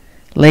here.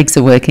 Legs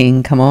are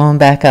working. Come on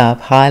back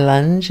up. High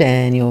lunge,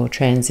 and you're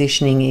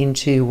transitioning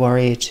into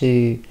warrior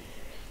two.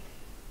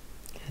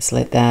 Just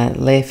let that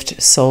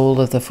left sole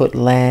of the foot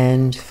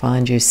land.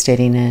 Find your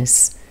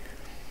steadiness.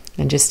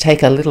 And just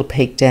take a little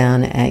peek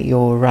down at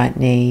your right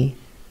knee.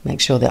 Make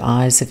sure the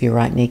eyes of your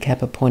right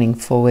kneecap are pointing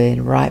forward.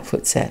 Right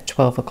foot's at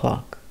 12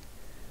 o'clock.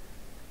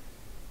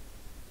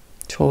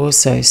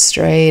 Torso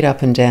straight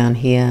up and down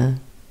here.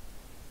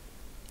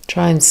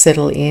 Try and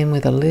settle in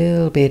with a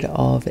little bit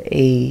of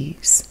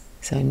ease.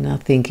 So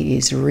nothing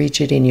is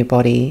rigid in your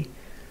body.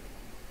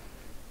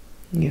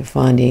 You're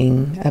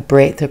finding a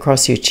breath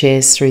across your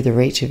chest through the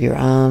reach of your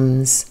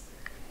arms.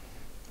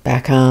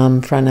 Back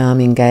arm, front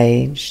arm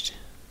engaged.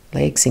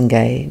 Legs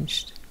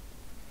engaged.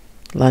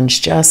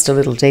 Lunge just a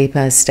little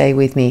deeper. Stay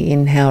with me.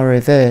 Inhale,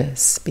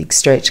 reverse. Big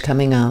stretch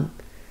coming up.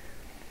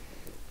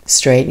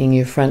 Straightening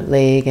your front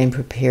leg and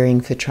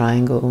preparing for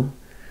triangle.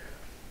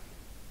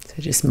 So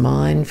just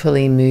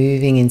mindfully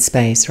moving in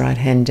space. Right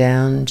hand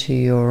down to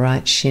your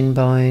right shin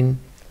bone.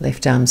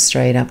 Left arm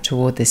straight up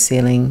toward the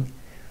ceiling.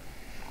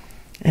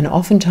 And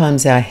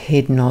oftentimes our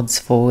head nods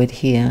forward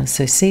here.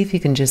 So see if you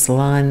can just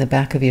line the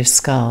back of your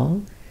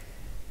skull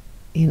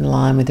in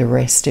line with the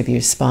rest of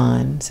your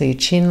spine. So your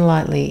chin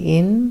lightly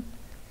in.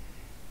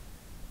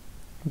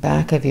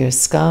 Back of your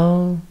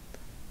skull.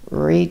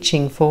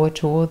 Reaching forward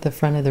toward the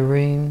front of the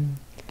room.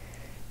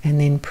 And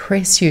then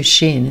press your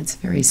shin. It's a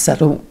very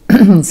subtle,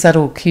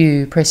 subtle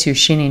cue. Press your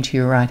shin into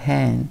your right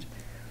hand.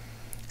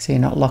 So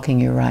you're not locking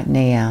your right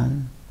knee out.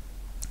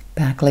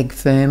 Back leg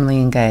firmly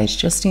engaged.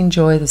 Just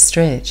enjoy the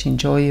stretch.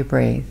 Enjoy your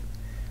breath.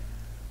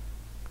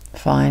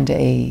 Find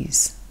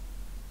ease.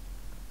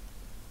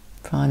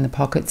 Find the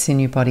pockets in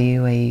your body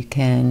where you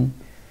can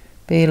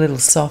be a little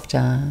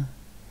softer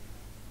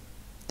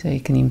so you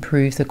can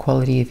improve the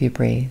quality of your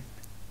breath.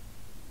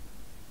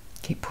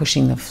 Keep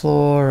pushing the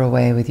floor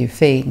away with your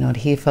feet. Not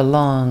here for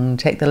long.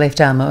 Take the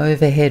left arm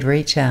overhead.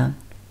 Reach out.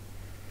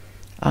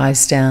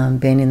 Eyes down.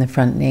 Bend in the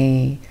front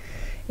knee.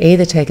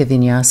 Either take a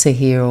vinyasa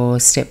here or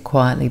step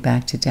quietly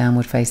back to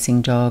downward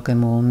facing dog,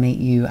 and we'll meet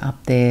you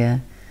up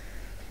there.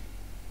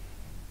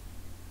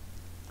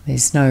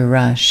 There's no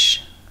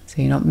rush.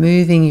 So you're not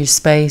moving your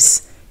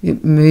space, you're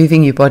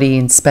moving your body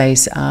in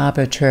space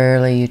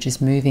arbitrarily. You're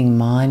just moving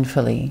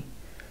mindfully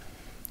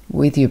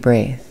with your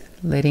breath,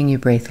 letting your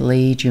breath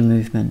lead your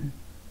movement.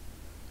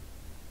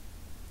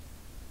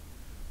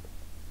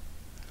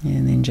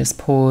 And then just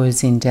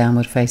pause in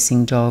downward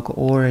facing dog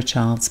or a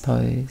child's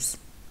pose.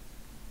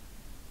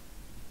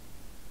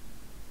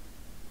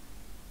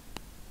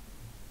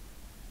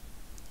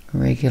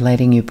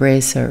 Regulating your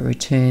breath so it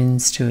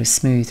returns to a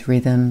smooth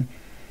rhythm.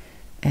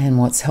 And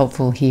what's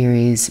helpful here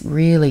is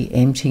really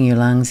emptying your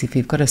lungs. If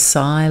you've got a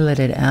sigh, let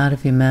it out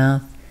of your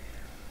mouth.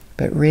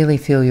 but really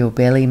feel your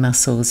belly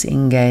muscles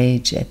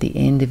engage at the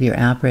end of your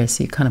out-breath.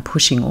 So you're kind of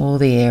pushing all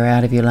the air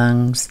out of your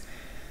lungs,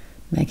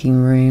 making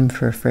room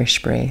for a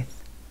fresh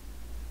breath.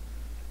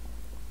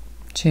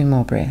 2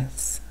 more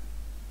breaths.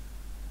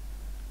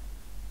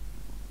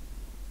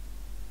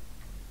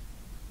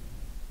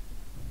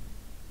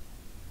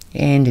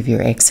 End of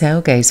your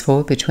exhale, gaze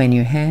forward between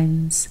your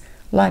hands.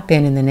 Light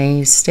bend in the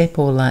knees, step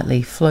or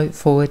lightly float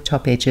forward,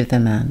 top edge of the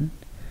mat.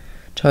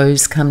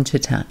 Toes come to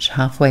touch,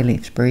 halfway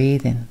lift,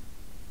 breathe in.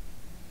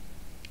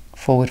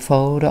 Forward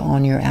fold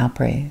on your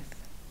out-breath.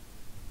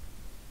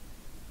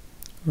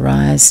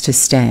 Rise to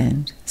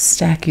stand,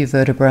 stack your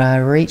vertebrae,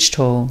 reach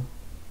tall.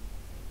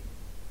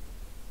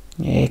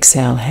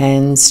 Exhale,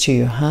 hands to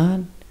your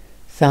heart,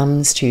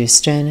 thumbs to your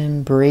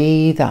sternum,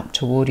 breathe up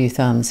toward your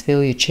thumbs,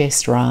 feel your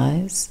chest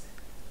rise.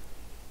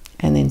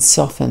 And then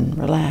soften,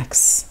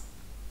 relax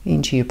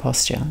into your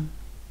posture.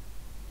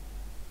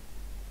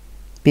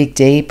 Big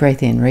deep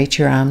breath in, reach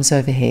your arms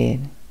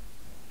overhead.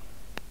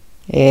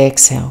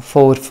 Exhale,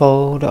 forward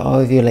fold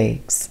over your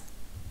legs.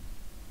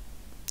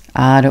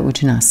 Ardha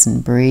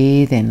Uttanasana,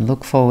 breathe in,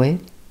 look forward.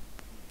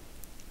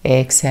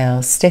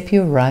 Exhale, step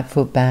your right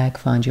foot back,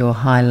 find your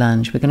high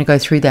lunge. We're going to go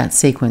through that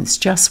sequence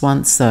just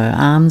once though.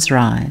 Arms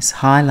rise,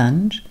 high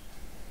lunge.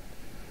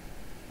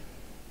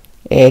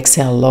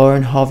 Exhale, lower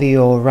and hover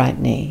your right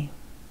knee.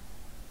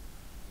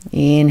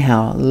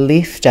 Inhale,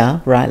 lift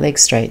up, right leg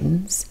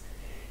straightens.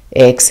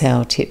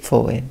 Exhale, tip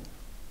forward.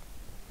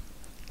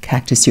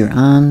 Cactus your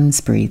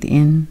arms, breathe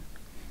in.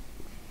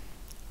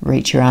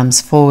 Reach your arms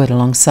forward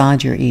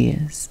alongside your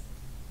ears.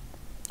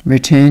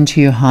 Return to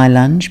your high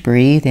lunge,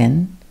 breathe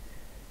in.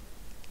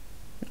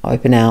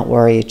 Open out,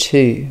 warrior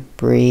 2,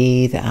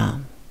 breathe out.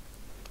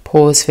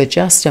 Pause for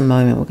just a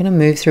moment. We're going to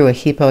move through a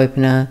hip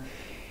opener.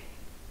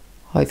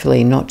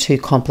 Hopefully not too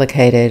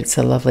complicated. It's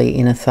a lovely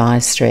inner thigh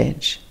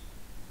stretch.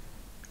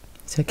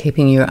 So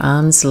keeping your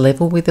arms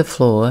level with the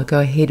floor, go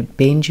ahead,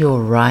 bend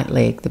your right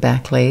leg, the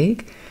back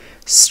leg,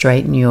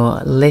 straighten your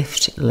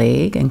left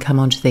leg and come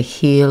onto the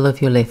heel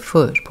of your left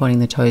foot, pointing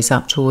the toes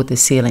up toward the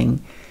ceiling.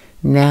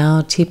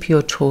 Now tip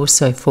your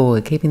torso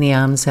forward, keeping the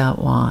arms out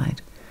wide.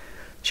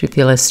 Should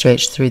feel a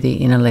stretch through the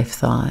inner left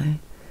thigh.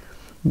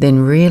 Then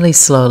really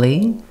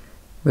slowly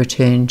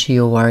return to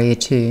your warrior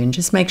 2 and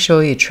just make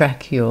sure you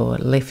track your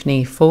left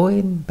knee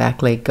forward,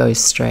 back leg goes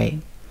straight.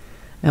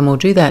 And we'll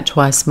do that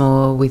twice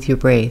more with your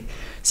breath.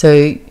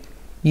 So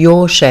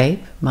your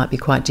shape might be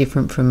quite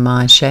different from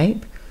my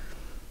shape.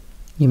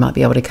 You might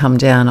be able to come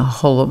down a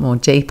whole lot more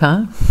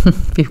deeper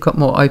if you've got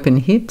more open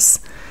hips.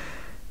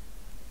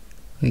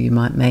 Or you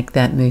might make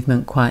that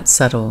movement quite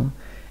subtle.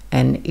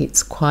 And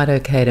it's quite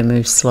okay to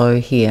move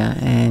slow here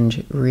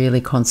and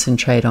really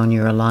concentrate on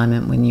your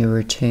alignment when you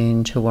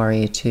return to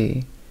warrior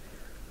 2.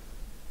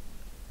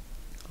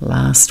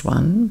 Last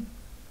one.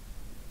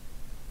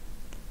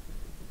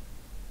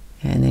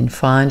 And then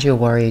find your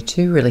warrior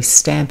 2, really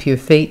stamp your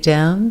feet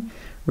down,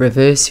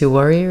 reverse your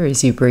warrior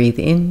as you breathe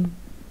in.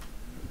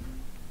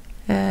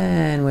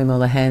 And wimble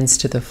the hands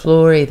to the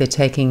floor, either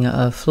taking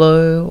a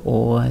flow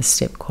or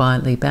step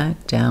quietly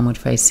back, downward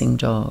facing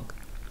dog.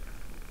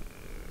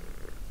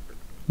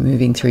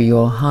 Moving through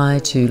your high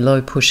to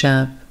low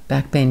push-up,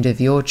 back bend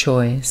of your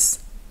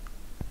choice,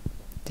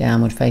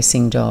 downward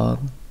facing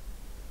dog.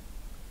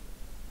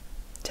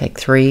 Take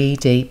 3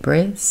 deep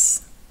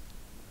breaths.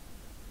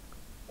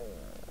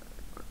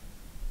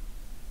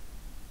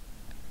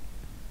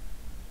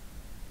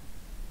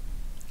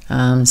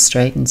 Arms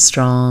straight and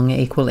strong,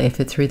 equal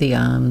effort through the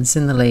arms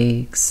and the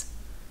legs.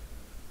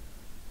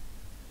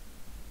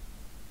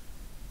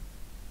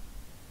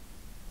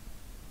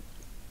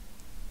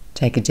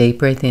 Take a deep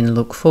breath in,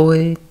 look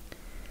forward.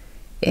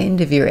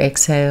 End of your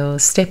exhale,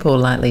 step or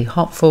lightly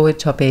hop forward,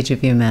 top edge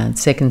of your mat,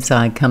 second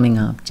side coming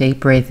up. Deep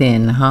breath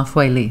in,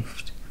 halfway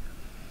lift.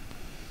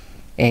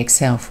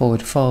 Exhale,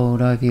 forward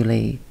fold over your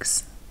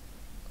legs.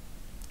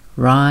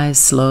 Rise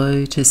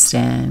slow to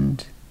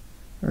stand.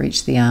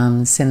 Reach the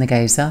arms, send the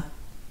gaze up.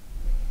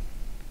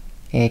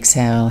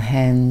 Exhale,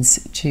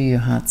 hands to your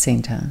heart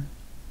center.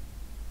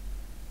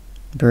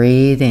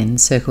 Breathe in,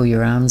 circle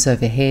your arms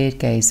overhead,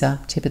 gaze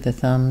up, tip of the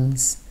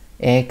thumbs.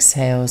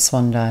 Exhale,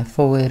 swan dive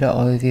forward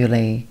over your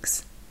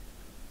legs.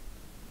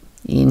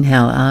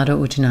 Inhale, Ardha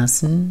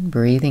Uttanasana,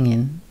 breathing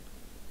in.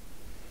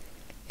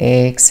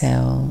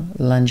 Exhale,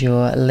 lunge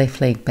your left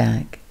leg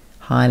back,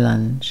 high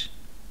lunge.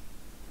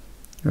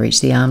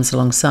 Reach the arms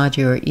alongside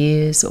your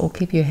ears or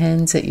keep your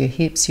hands at your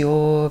hips,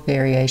 your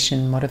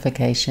variation,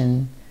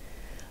 modification.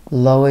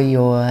 Lower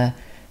your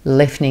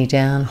left knee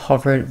down,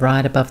 hover it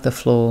right above the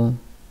floor.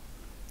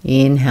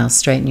 Inhale,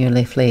 straighten your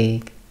left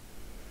leg.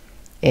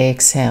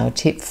 Exhale,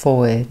 tip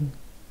forward,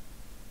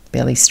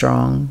 belly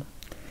strong.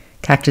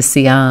 Cactus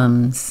the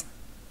arms.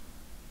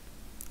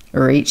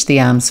 Reach the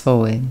arms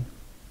forward.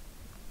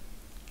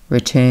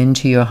 Return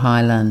to your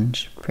high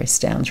lunge. Press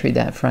down through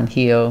that front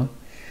heel.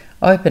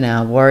 Open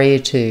our warrior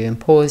 2 and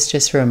pause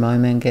just for a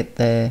moment. Get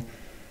the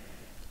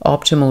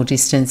optimal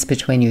distance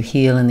between your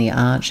heel and the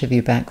arch of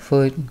your back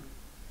foot.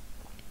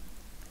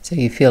 So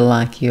you feel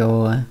like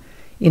you're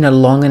in a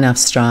long enough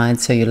stride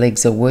so your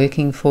legs are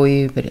working for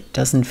you, but it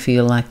doesn't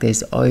feel like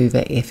there's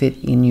over effort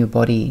in your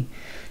body.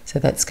 So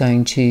that's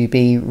going to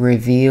be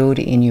revealed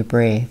in your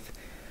breath.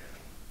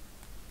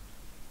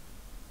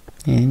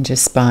 And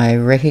just by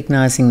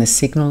recognizing the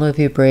signal of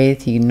your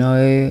breath, you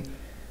know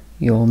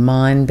your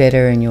mind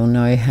better, and you'll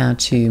know how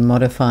to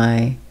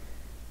modify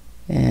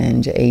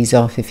and ease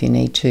off if you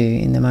need to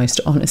in the most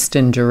honest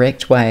and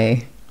direct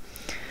way.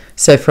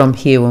 So from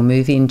here, we'll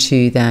move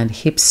into that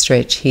hip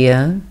stretch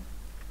here.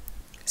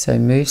 So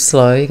move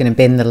slow. You're going to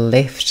bend the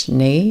left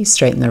knee,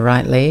 straighten the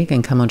right leg,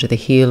 and come onto the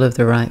heel of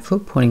the right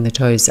foot, pointing the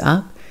toes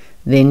up.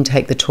 Then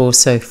take the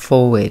torso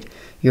forward.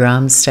 Your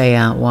arms stay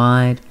out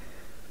wide.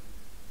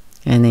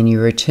 And then you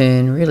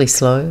return really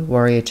slow,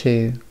 warrior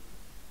two.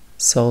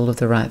 Sole of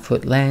the right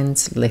foot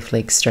lands, left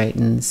leg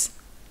straightens.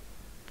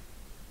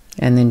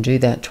 And then do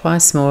that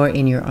twice more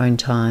in your own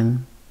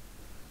time.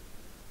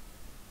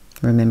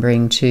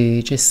 Remembering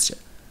to just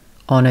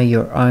honor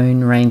your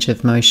own range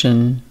of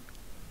motion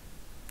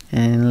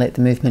and let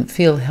the movement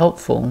feel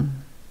helpful.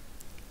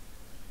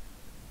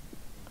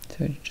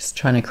 So just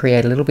trying to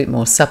create a little bit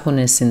more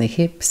suppleness in the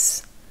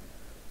hips.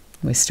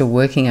 We're still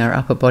working our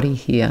upper body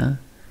here.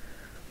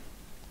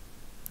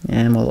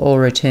 And we'll all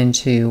return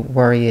to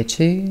warrior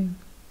two.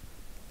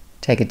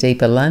 Take a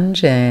deeper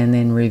lunge and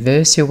then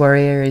reverse your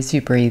warrior as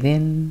you breathe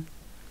in.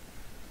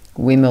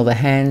 Wimble the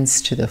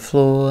hands to the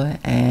floor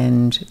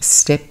and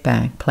step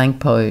back, plank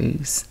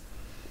pose.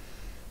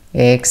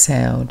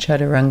 Exhale,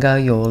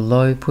 chaturanga, your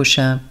low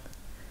push-up.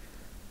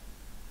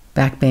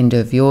 Back bend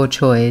of your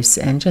choice,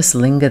 and just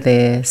linger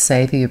there,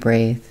 savor your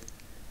breath.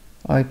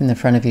 Open the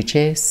front of your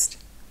chest.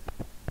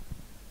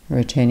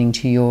 Returning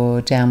to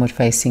your downward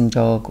facing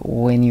dog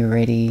when you're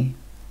ready.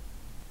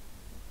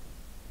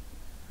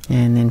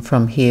 And then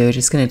from here, we're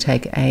just going to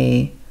take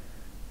a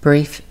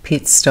brief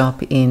pit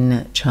stop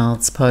in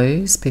child's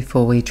pose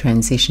before we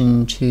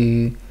transition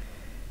to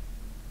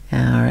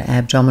our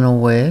abdominal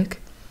work.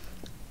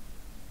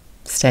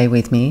 Stay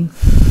with me.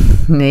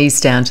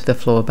 Knees down to the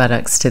floor,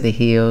 buttocks to the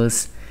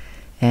heels,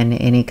 and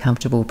any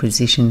comfortable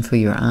position for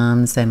your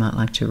arms. They might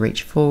like to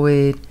reach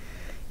forward.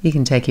 You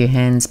can take your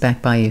hands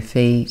back by your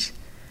feet.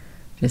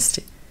 Just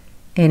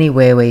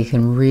anywhere where you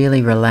can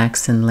really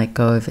relax and let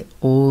go of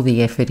all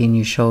the effort in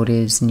your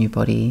shoulders and your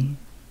body.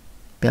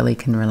 Belly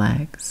can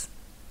relax.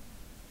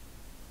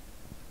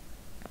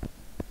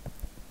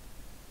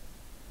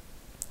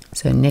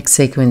 So next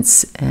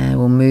sequence,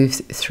 we'll move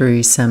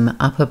through some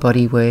upper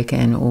body work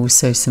and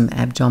also some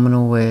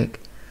abdominal work.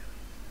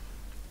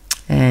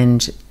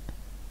 And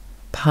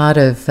part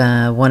of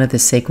one of the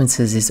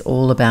sequences is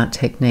all about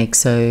technique.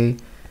 So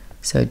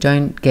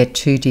don't get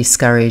too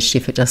discouraged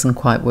if it doesn't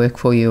quite work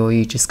for you, or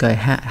you just go,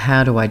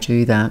 how do I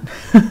do that?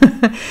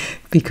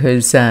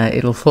 Because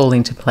it'll fall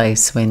into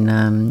place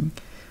when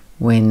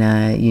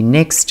you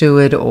next do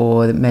it,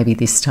 or maybe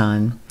this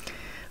time.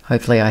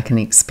 Hopefully I can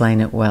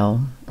explain it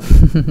well.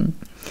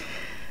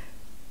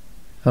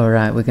 All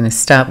right, we're going to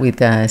start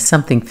with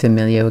something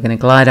familiar. We're going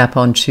to glide up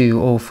onto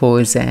all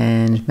fours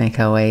and make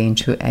our way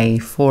into a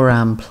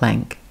forearm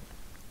plank.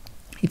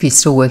 If you're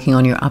still working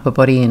on your upper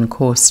body and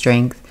core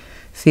strength,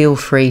 feel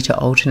free to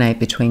alternate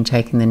between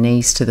taking the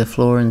knees to the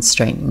floor and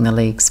straightening the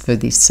legs for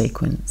this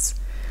sequence.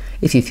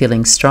 If you're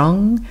feeling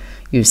strong,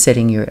 you're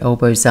setting your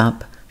elbows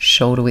up,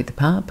 shoulder width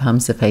apart,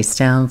 palms are face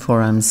down,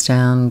 forearms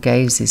down,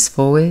 gaze is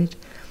forward.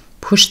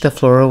 Push the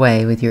floor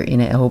away with your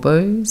inner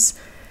elbows,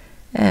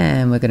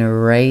 and we're going to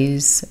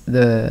raise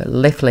the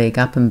left leg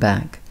up and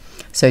back.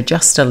 So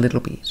just a little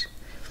bit.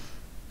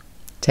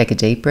 Take a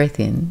deep breath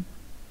in,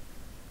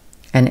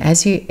 and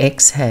as you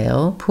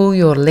exhale, pull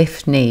your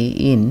left knee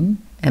in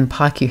and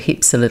pike your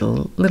hips a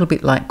little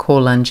bit like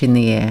core lunge in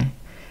the air.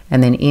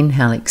 And then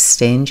inhale,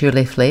 extend your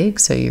left leg,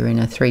 so you're in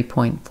a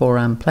 3-point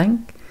forearm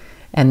plank,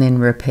 and then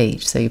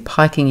repeat. So you're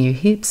piking your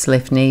hips,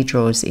 left knee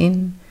draws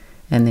in,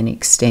 and then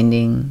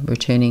extending,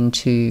 returning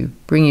to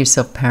bring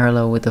yourself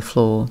parallel with the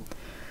floor.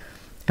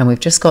 And we've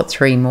just got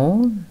 3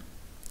 more.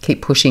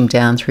 Keep pushing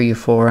down through your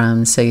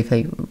forearms so you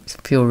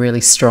feel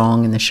really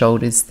strong in the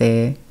shoulders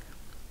there.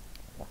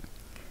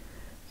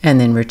 And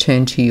then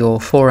return to your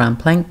forearm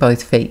plank,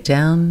 both feet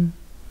down,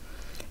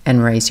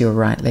 and raise your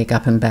right leg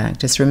up and back.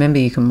 Just remember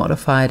you can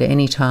modify it at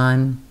any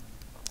time.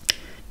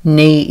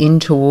 Knee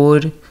in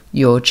toward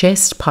your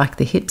chest, pike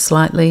the hips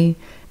slightly,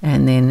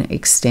 and then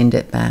extend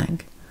it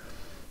back.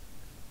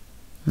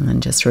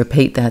 And just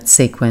repeat that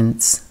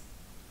sequence.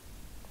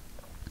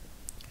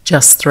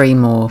 Just 3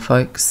 more,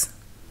 folks.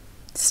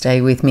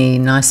 Stay with me.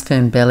 Nice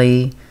firm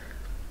belly.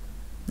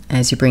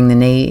 As you bring the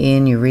knee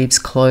in, your ribs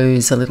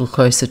close a little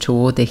closer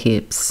toward the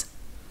hips.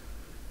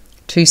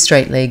 2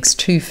 straight legs,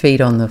 2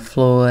 feet on the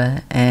floor,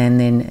 and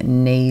then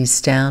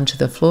knees down to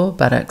the floor,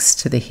 buttocks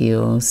to the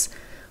heels.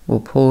 We'll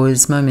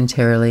pause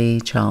momentarily,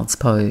 child's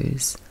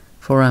pose.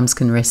 Forearms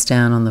can rest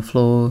down on the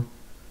floor.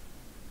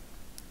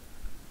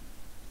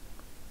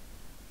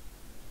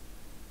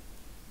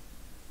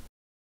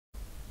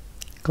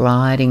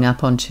 Gliding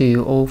up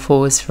onto all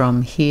fours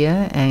from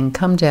here and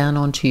come down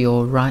onto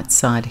your right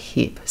side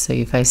hip, so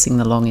you're facing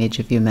the long edge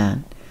of your mat.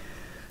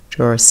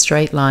 Draw a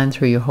straight line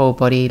through your whole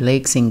body,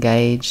 legs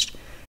engaged.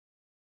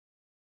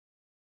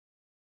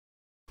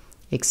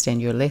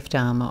 Extend your left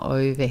arm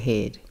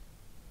overhead.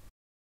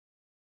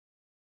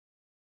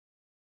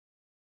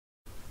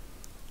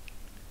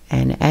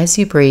 And as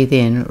you breathe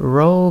in,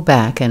 roll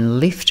back and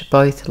lift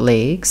both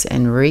legs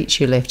and reach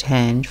your left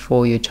hand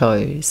for your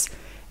toes.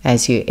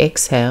 As you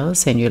exhale,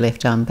 send your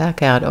left arm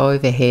back out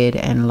overhead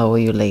and lower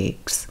your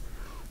legs.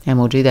 And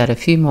we'll do that a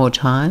few more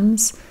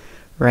times.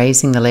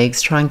 Raising the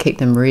legs, try and keep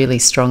them really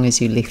strong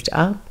as you lift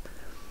up.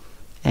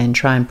 And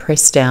try and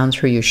press down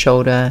through your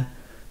shoulder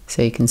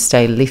so you can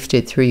stay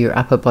lifted through your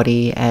upper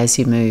body as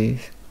you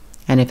move.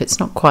 And if it's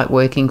not quite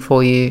working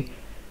for you,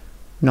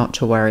 not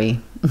to worry.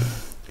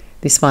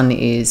 This one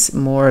is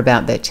more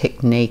about that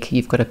technique.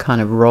 You've got to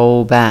kind of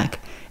roll back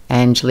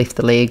and lift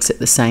the legs at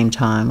the same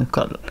time. We've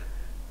got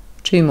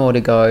 2 more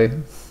to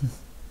go.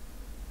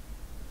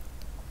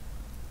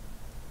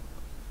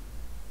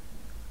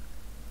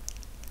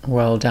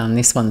 Well done.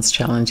 This one's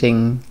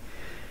challenging.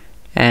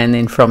 And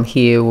then from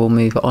here we'll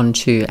move on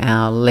to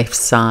our left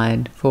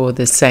side for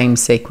the same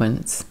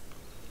sequence.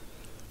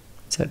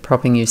 So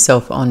propping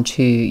yourself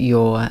onto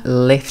your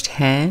left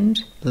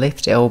hand,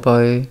 left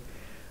elbow,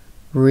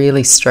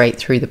 really straight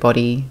through the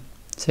body,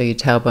 so your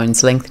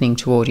tailbone's lengthening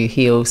toward your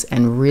heels,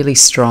 and really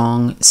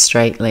strong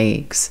straight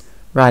legs.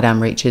 Right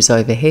arm reaches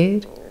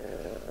overhead,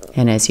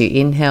 and as you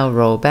inhale,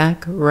 roll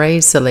back,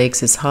 raise the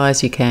legs as high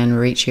as you can,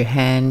 reach your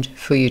hand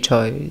for your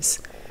toes,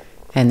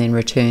 and then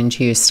return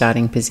to your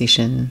starting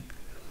position.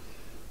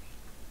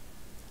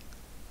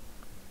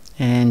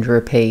 And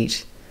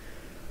repeat.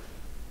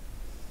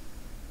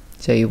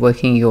 So you're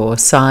working your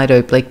side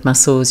oblique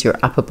muscles, your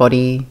upper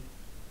body.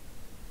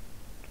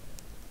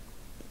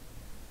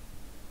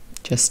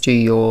 Just do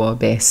your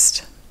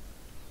best.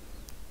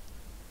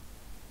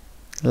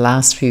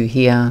 Last few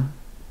here.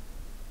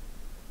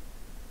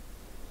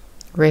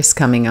 Rest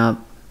coming up.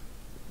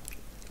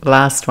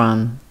 Last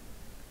one.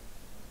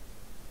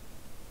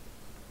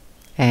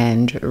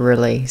 And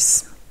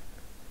release.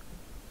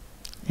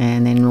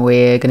 And then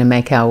we're going to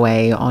make our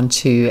way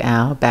onto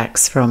our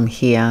backs from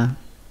here.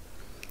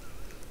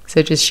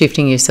 So just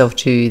shifting yourself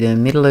to the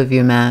middle of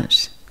your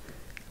mat,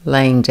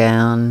 laying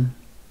down,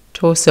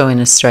 torso in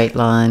a straight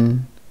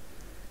line.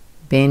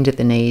 Bend at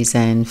the knees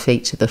and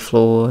feet to the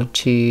floor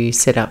to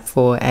set up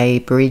for a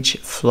bridge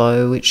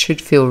flow, which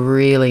should feel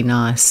really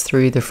nice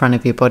through the front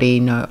of your body,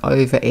 no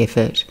over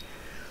effort.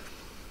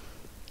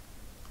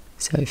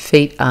 So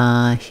feet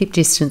are hip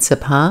distance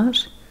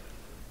apart,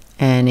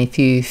 and if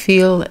you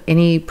feel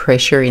any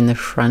pressure in the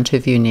front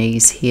of your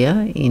knees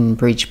here in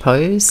bridge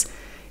pose,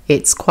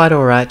 it's quite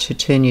alright to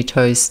turn your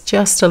toes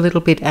just a little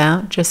bit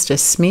out, just a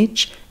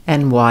smidge,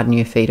 and widen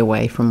your feet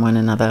away from one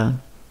another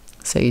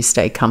so you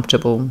stay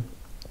comfortable.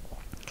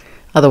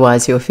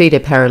 Otherwise, your feet are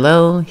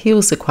parallel,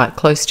 heels are quite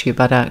close to your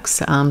buttocks,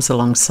 arms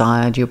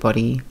alongside your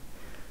body,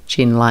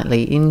 chin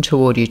lightly in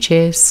toward your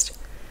chest.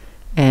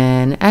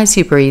 And as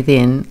you breathe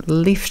in,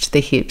 lift the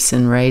hips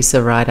and raise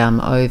the right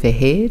arm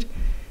overhead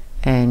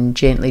and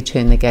gently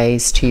turn the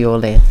gaze to your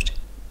left.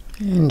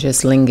 And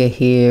just linger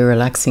here,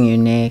 relaxing your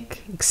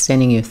neck,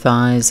 extending your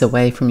thighs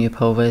away from your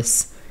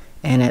pelvis,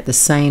 and at the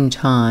same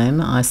time,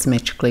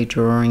 isometrically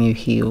drawing your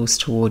heels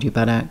toward your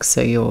buttocks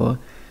so your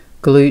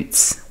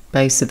glutes,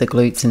 base of the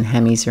glutes and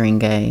hammies are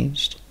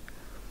engaged.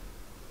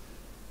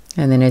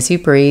 And then as you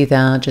breathe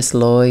out, just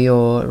lower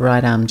your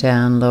right arm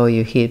down, lower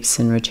your hips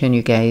and return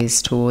your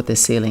gaze toward the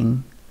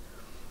ceiling.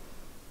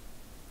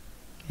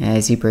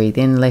 As you breathe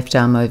in, left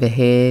arm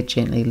overhead,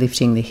 gently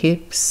lifting the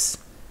hips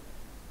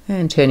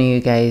and turning your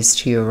gaze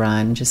to your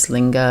right. And just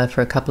linger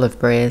for a couple of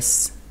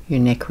breaths,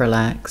 your neck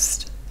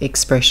relaxed,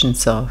 expression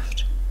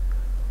soft.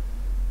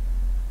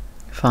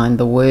 Find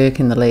the work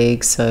in the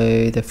legs,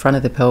 so the front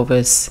of the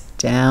pelvis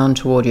down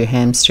toward your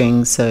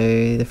hamstrings,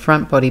 so the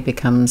front body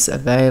becomes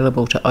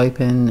available to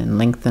open and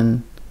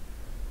lengthen.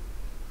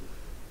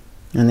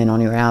 And then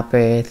on your out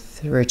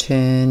breath,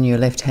 return your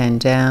left hand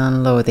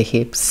down, lower the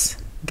hips,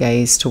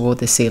 gaze toward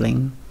the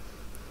ceiling.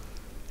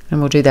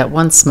 And we'll do that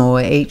once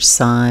more, each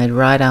side,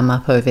 right arm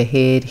up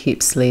overhead,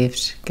 hips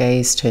lift,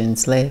 gaze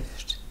turns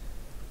left.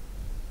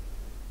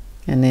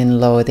 And then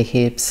lower the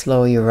hips,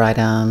 lower your right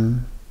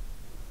arm.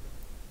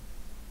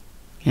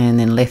 And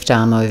then left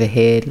arm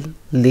overhead,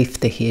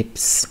 lift the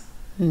hips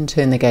and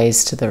turn the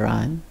gaze to the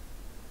right.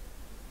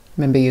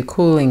 Remember you're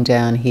cooling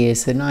down here,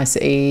 so nice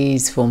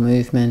easeful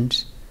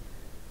movement.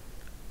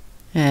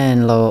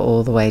 And lower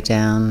all the way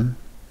down.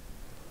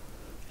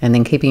 And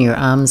then keeping your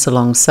arms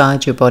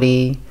alongside your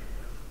body,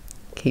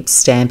 keep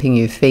stamping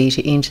your feet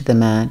into the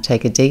mat.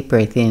 Take a deep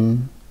breath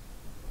in.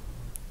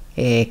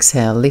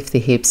 Exhale, lift the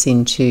hips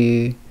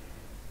into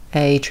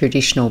a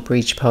traditional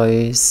bridge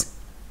pose.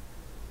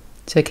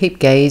 So keep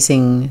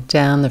gazing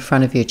down the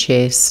front of your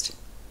chest.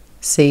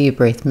 See your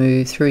breath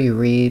move through your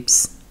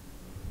ribs.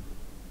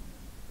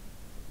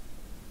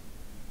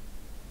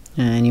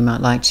 And you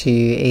might like to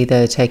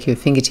either take your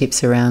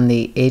fingertips around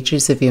the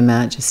edges of your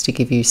mat just to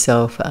give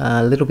yourself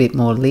a little bit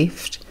more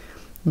lift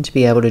and to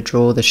be able to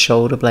draw the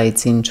shoulder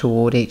blades in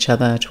toward each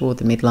other, toward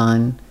the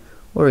midline,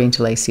 or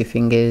interlace your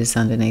fingers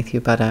underneath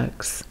your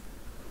buttocks.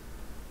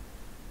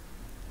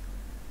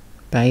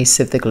 Base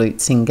of the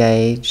glutes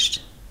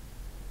engaged.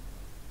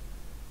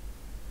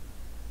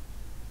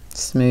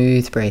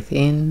 Smooth breath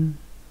in.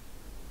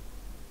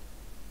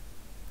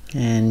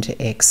 And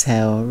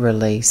exhale,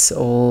 release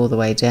all the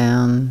way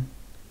down.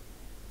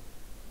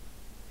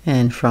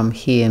 And from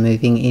here,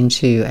 moving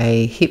into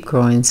a hip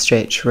groin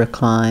stretch,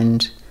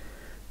 reclined.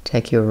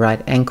 Take your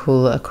right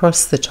ankle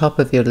across the top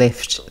of your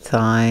left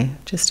thigh,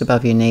 just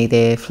above your knee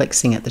there,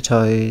 flexing at the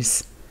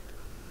toes.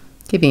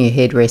 Giving your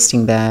head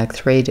resting back,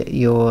 thread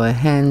your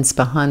hands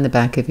behind the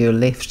back of your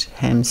left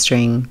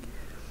hamstring.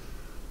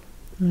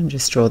 And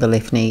just draw the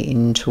left knee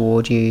in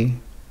toward you,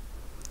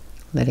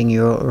 letting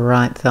your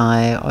right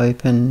thigh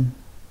open.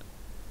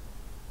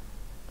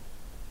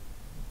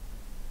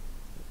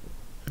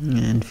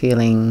 And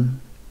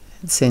feeling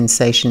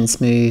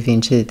sensations move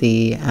into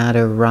the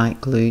outer right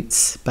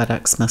glutes,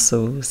 buttocks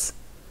muscles.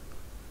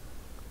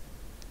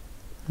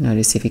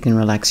 Notice if you can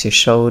relax your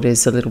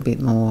shoulders a little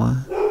bit more.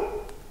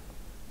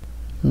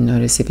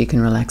 Notice if you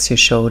can relax your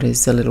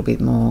shoulders a little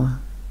bit more.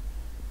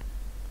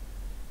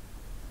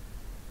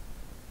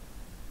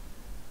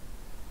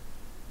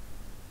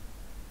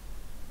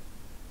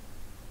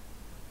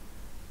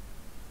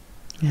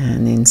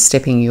 And then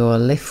stepping your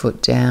left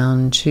foot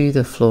down to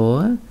the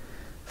floor,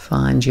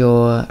 find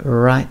your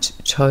right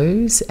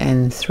toes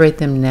and thread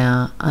them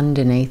now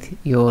underneath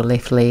your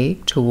left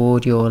leg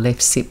toward your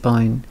left sit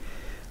bone.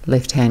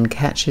 Left hand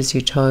catches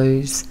your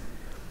toes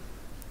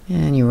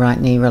and your right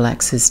knee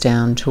relaxes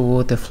down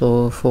toward the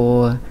floor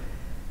for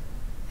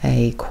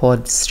a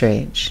quad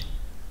stretch.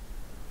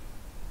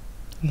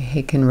 Your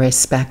head can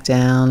rest back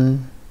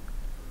down.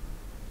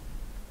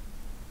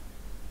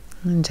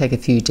 And take a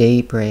few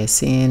deep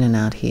breaths in and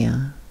out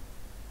here.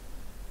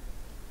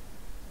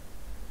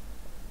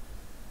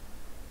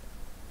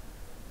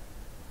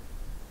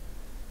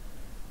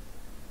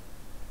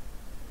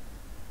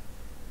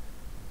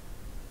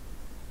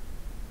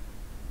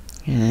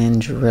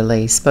 And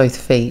release both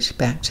feet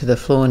back to the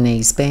floor,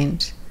 knees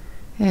bent,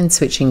 and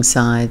switching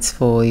sides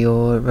for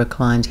your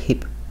reclined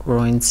hip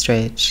groin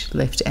stretch.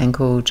 Left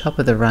ankle, top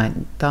of the right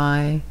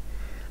thigh,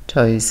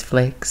 toes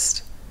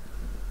flexed.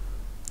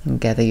 And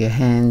gather your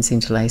hands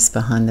interlaced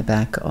behind the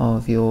back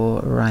of your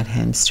right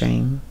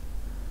hamstring.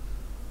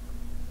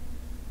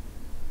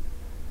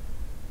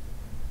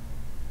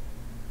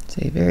 So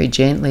you're very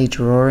gently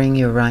drawing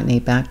your right knee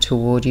back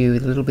toward you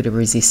with a little bit of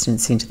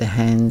resistance into the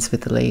hands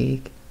with the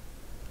leg.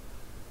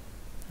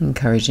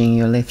 Encouraging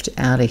your left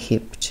outer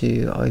hip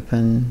to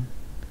open.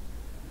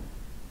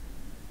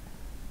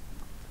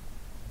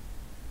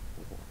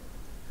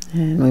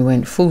 And we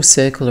went full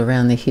circle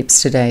around the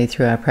hips today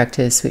through our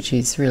practice, which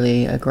is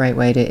really a great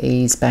way to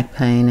ease back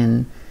pain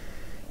and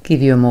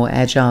give you a more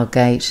agile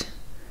gait,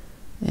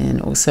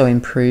 and also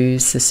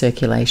improves the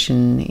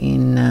circulation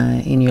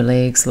in your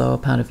legs, lower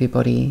part of your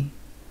body.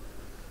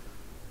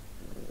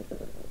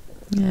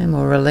 And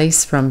we'll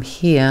release from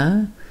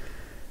here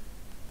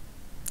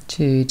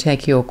to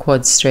take your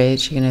quad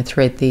stretch. You're going to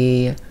thread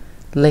the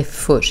left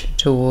foot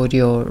toward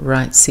your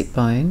right sit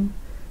bone,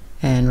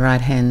 and right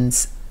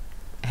hand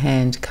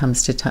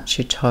comes to touch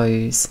your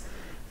toes,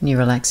 and you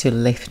relax your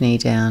left knee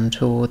down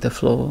toward the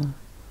floor.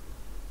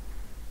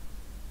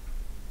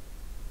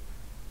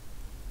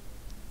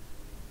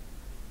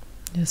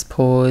 Just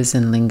pause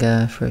and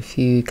linger for a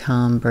few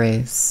calm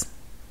breaths.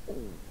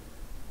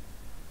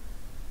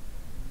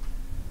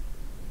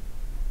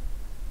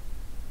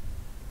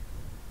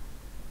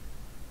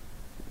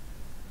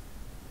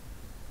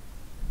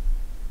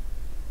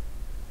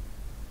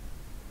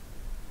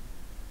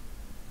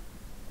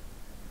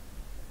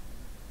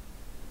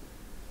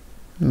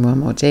 And one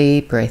more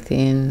deep breath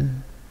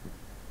in.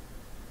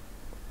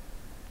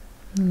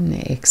 And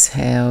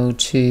exhale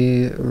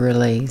to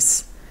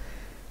release.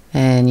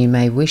 And you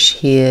may wish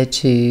here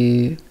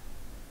to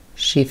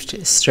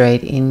shift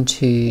straight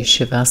into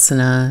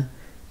Shavasana,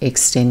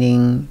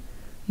 extending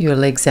your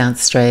legs out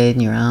straight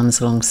and your arms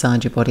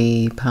alongside your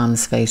body,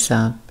 palms face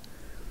up.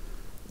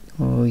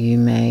 Or you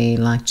may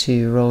like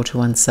to roll to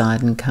one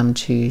side and come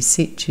to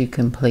sit to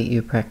complete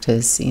your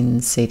practice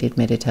in seated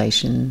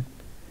meditation.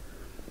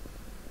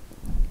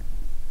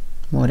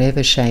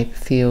 Whatever shape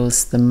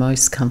feels the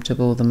most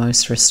comfortable, the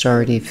most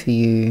restorative for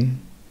you.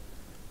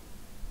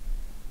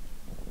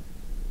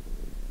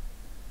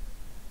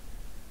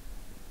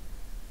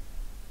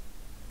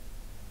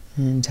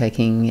 And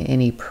taking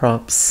any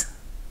props,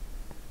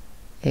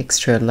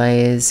 extra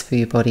layers for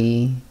your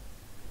body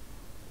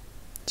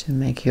to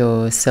make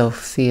yourself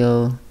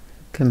feel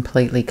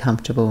completely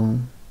comfortable.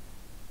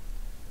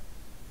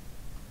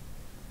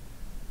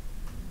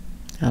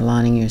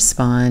 Aligning your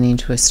spine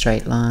into a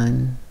straight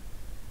line.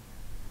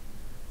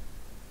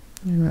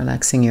 And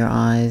relaxing your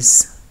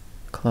eyes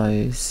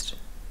closed.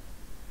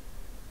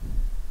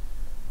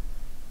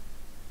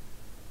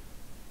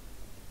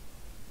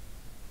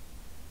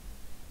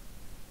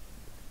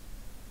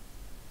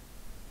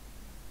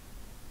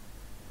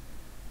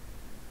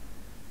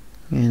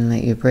 And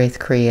let your breath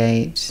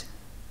create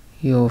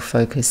your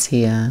focus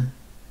here.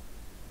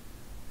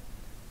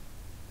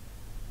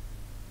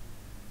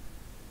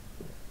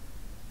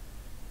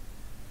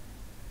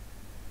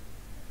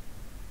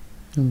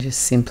 And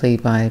just simply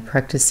by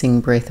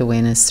practicing breath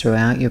awareness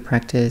throughout your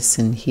practice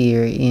and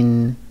here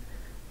in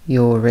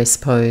your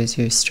rest pose,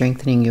 you're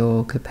strengthening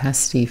your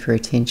capacity for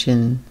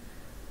attention.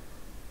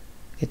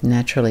 It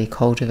naturally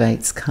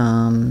cultivates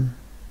calm,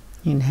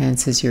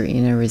 enhances your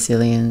inner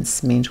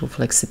resilience, mental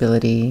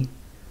flexibility.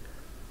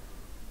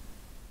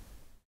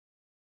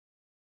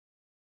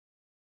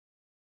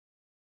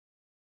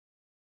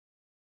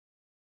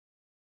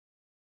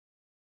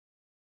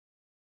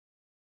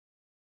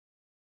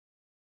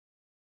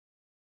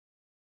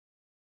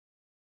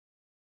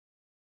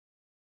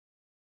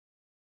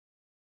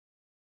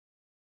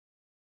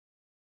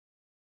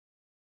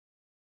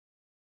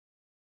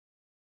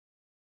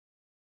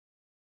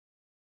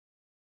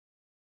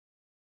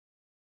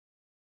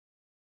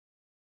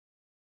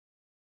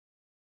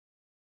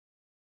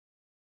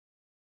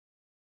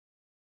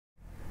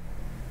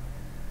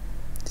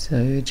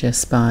 So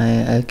just by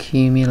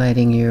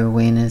accumulating your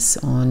awareness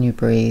on your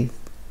breath,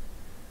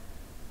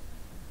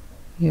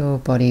 your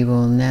body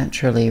will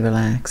naturally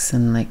relax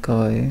and let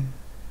go.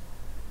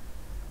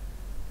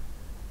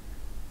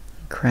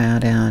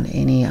 Crowd out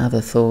any other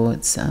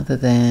thoughts other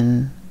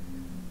than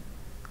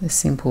the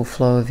simple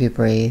flow of your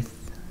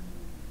breath,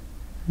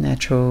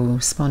 natural,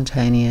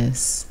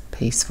 spontaneous,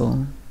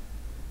 peaceful.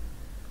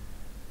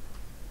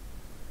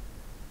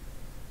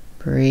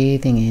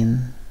 Breathing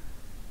in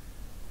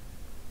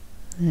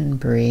and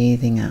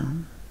breathing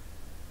out.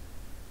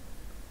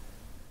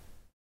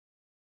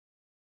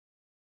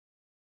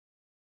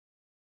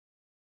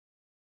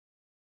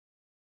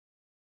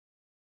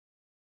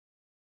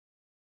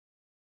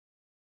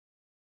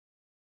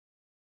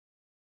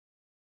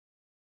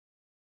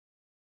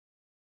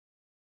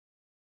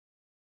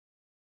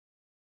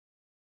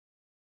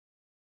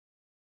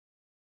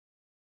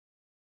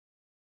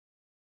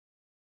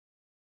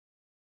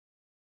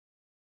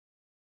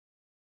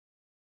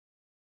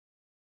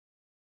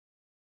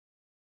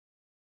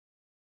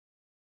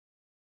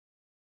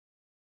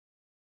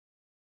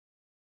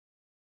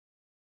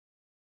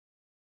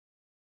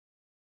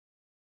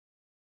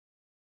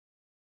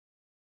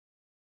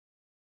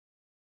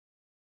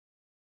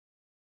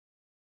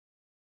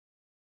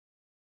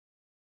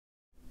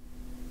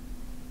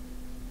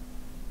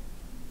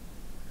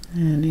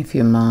 And if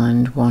your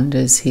mind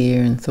wanders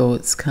here and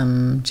thoughts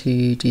come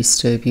to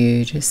disturb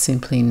you, just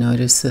simply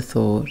notice the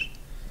thought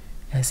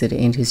as it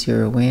enters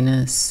your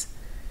awareness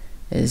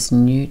as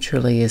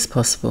neutrally as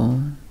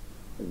possible.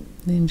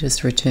 Then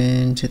just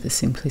return to the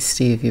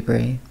simplicity of your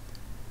breath.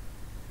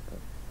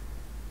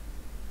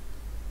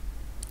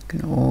 You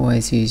can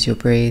always use your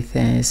breath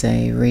as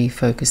a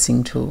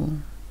refocusing tool,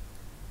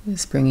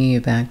 just bringing you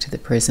back to the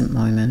present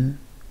moment.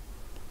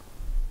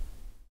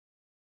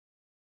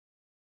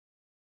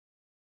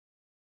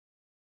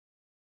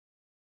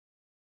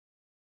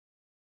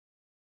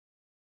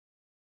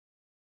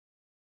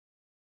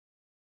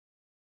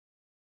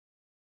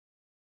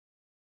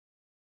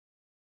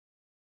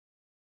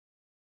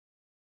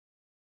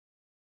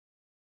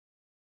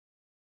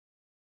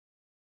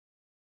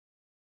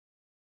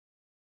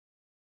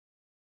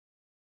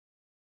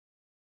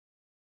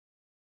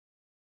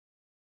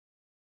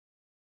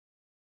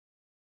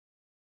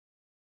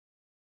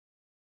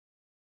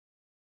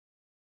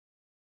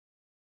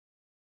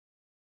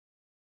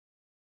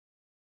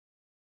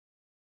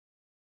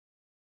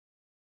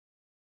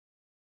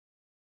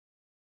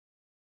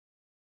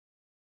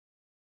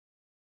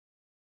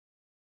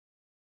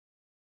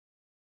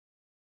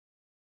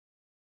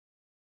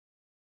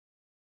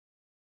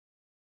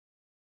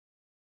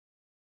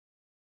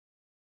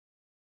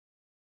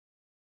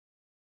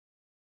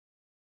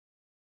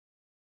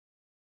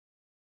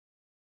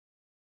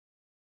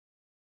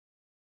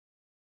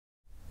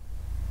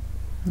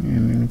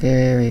 And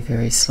very,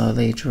 very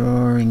slowly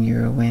drawing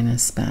your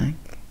awareness back.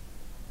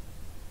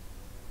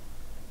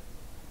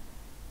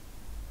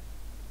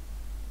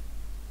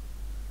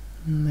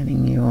 And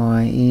letting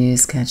your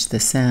ears catch the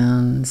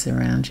sounds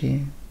around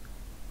you.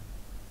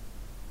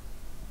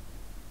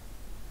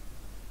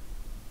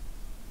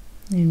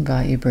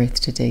 Invite your breath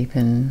to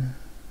deepen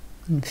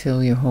and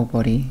fill your whole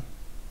body.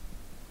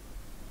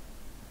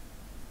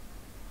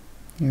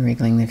 You're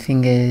wriggling the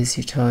fingers,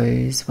 your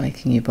toes,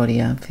 waking your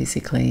body up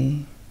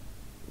physically.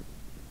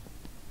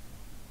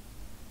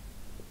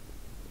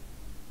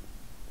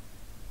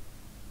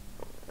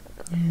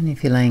 And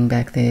if you're laying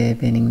back there,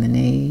 bending the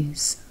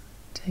knees,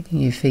 taking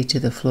your feet to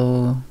the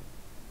floor,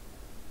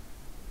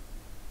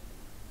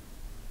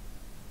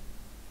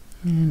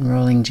 and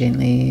rolling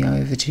gently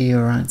over to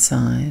your right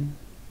side.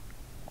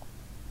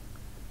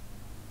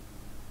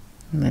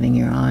 Letting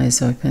your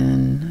eyes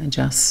open,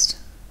 adjust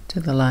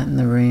to the light in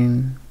the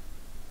room.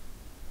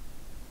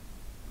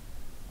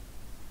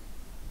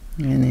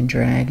 And then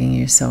dragging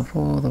yourself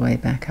all the way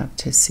back up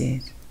to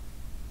sit.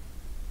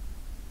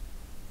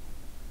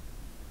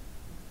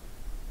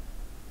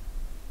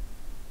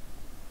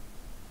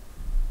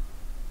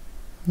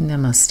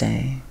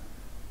 Namaste.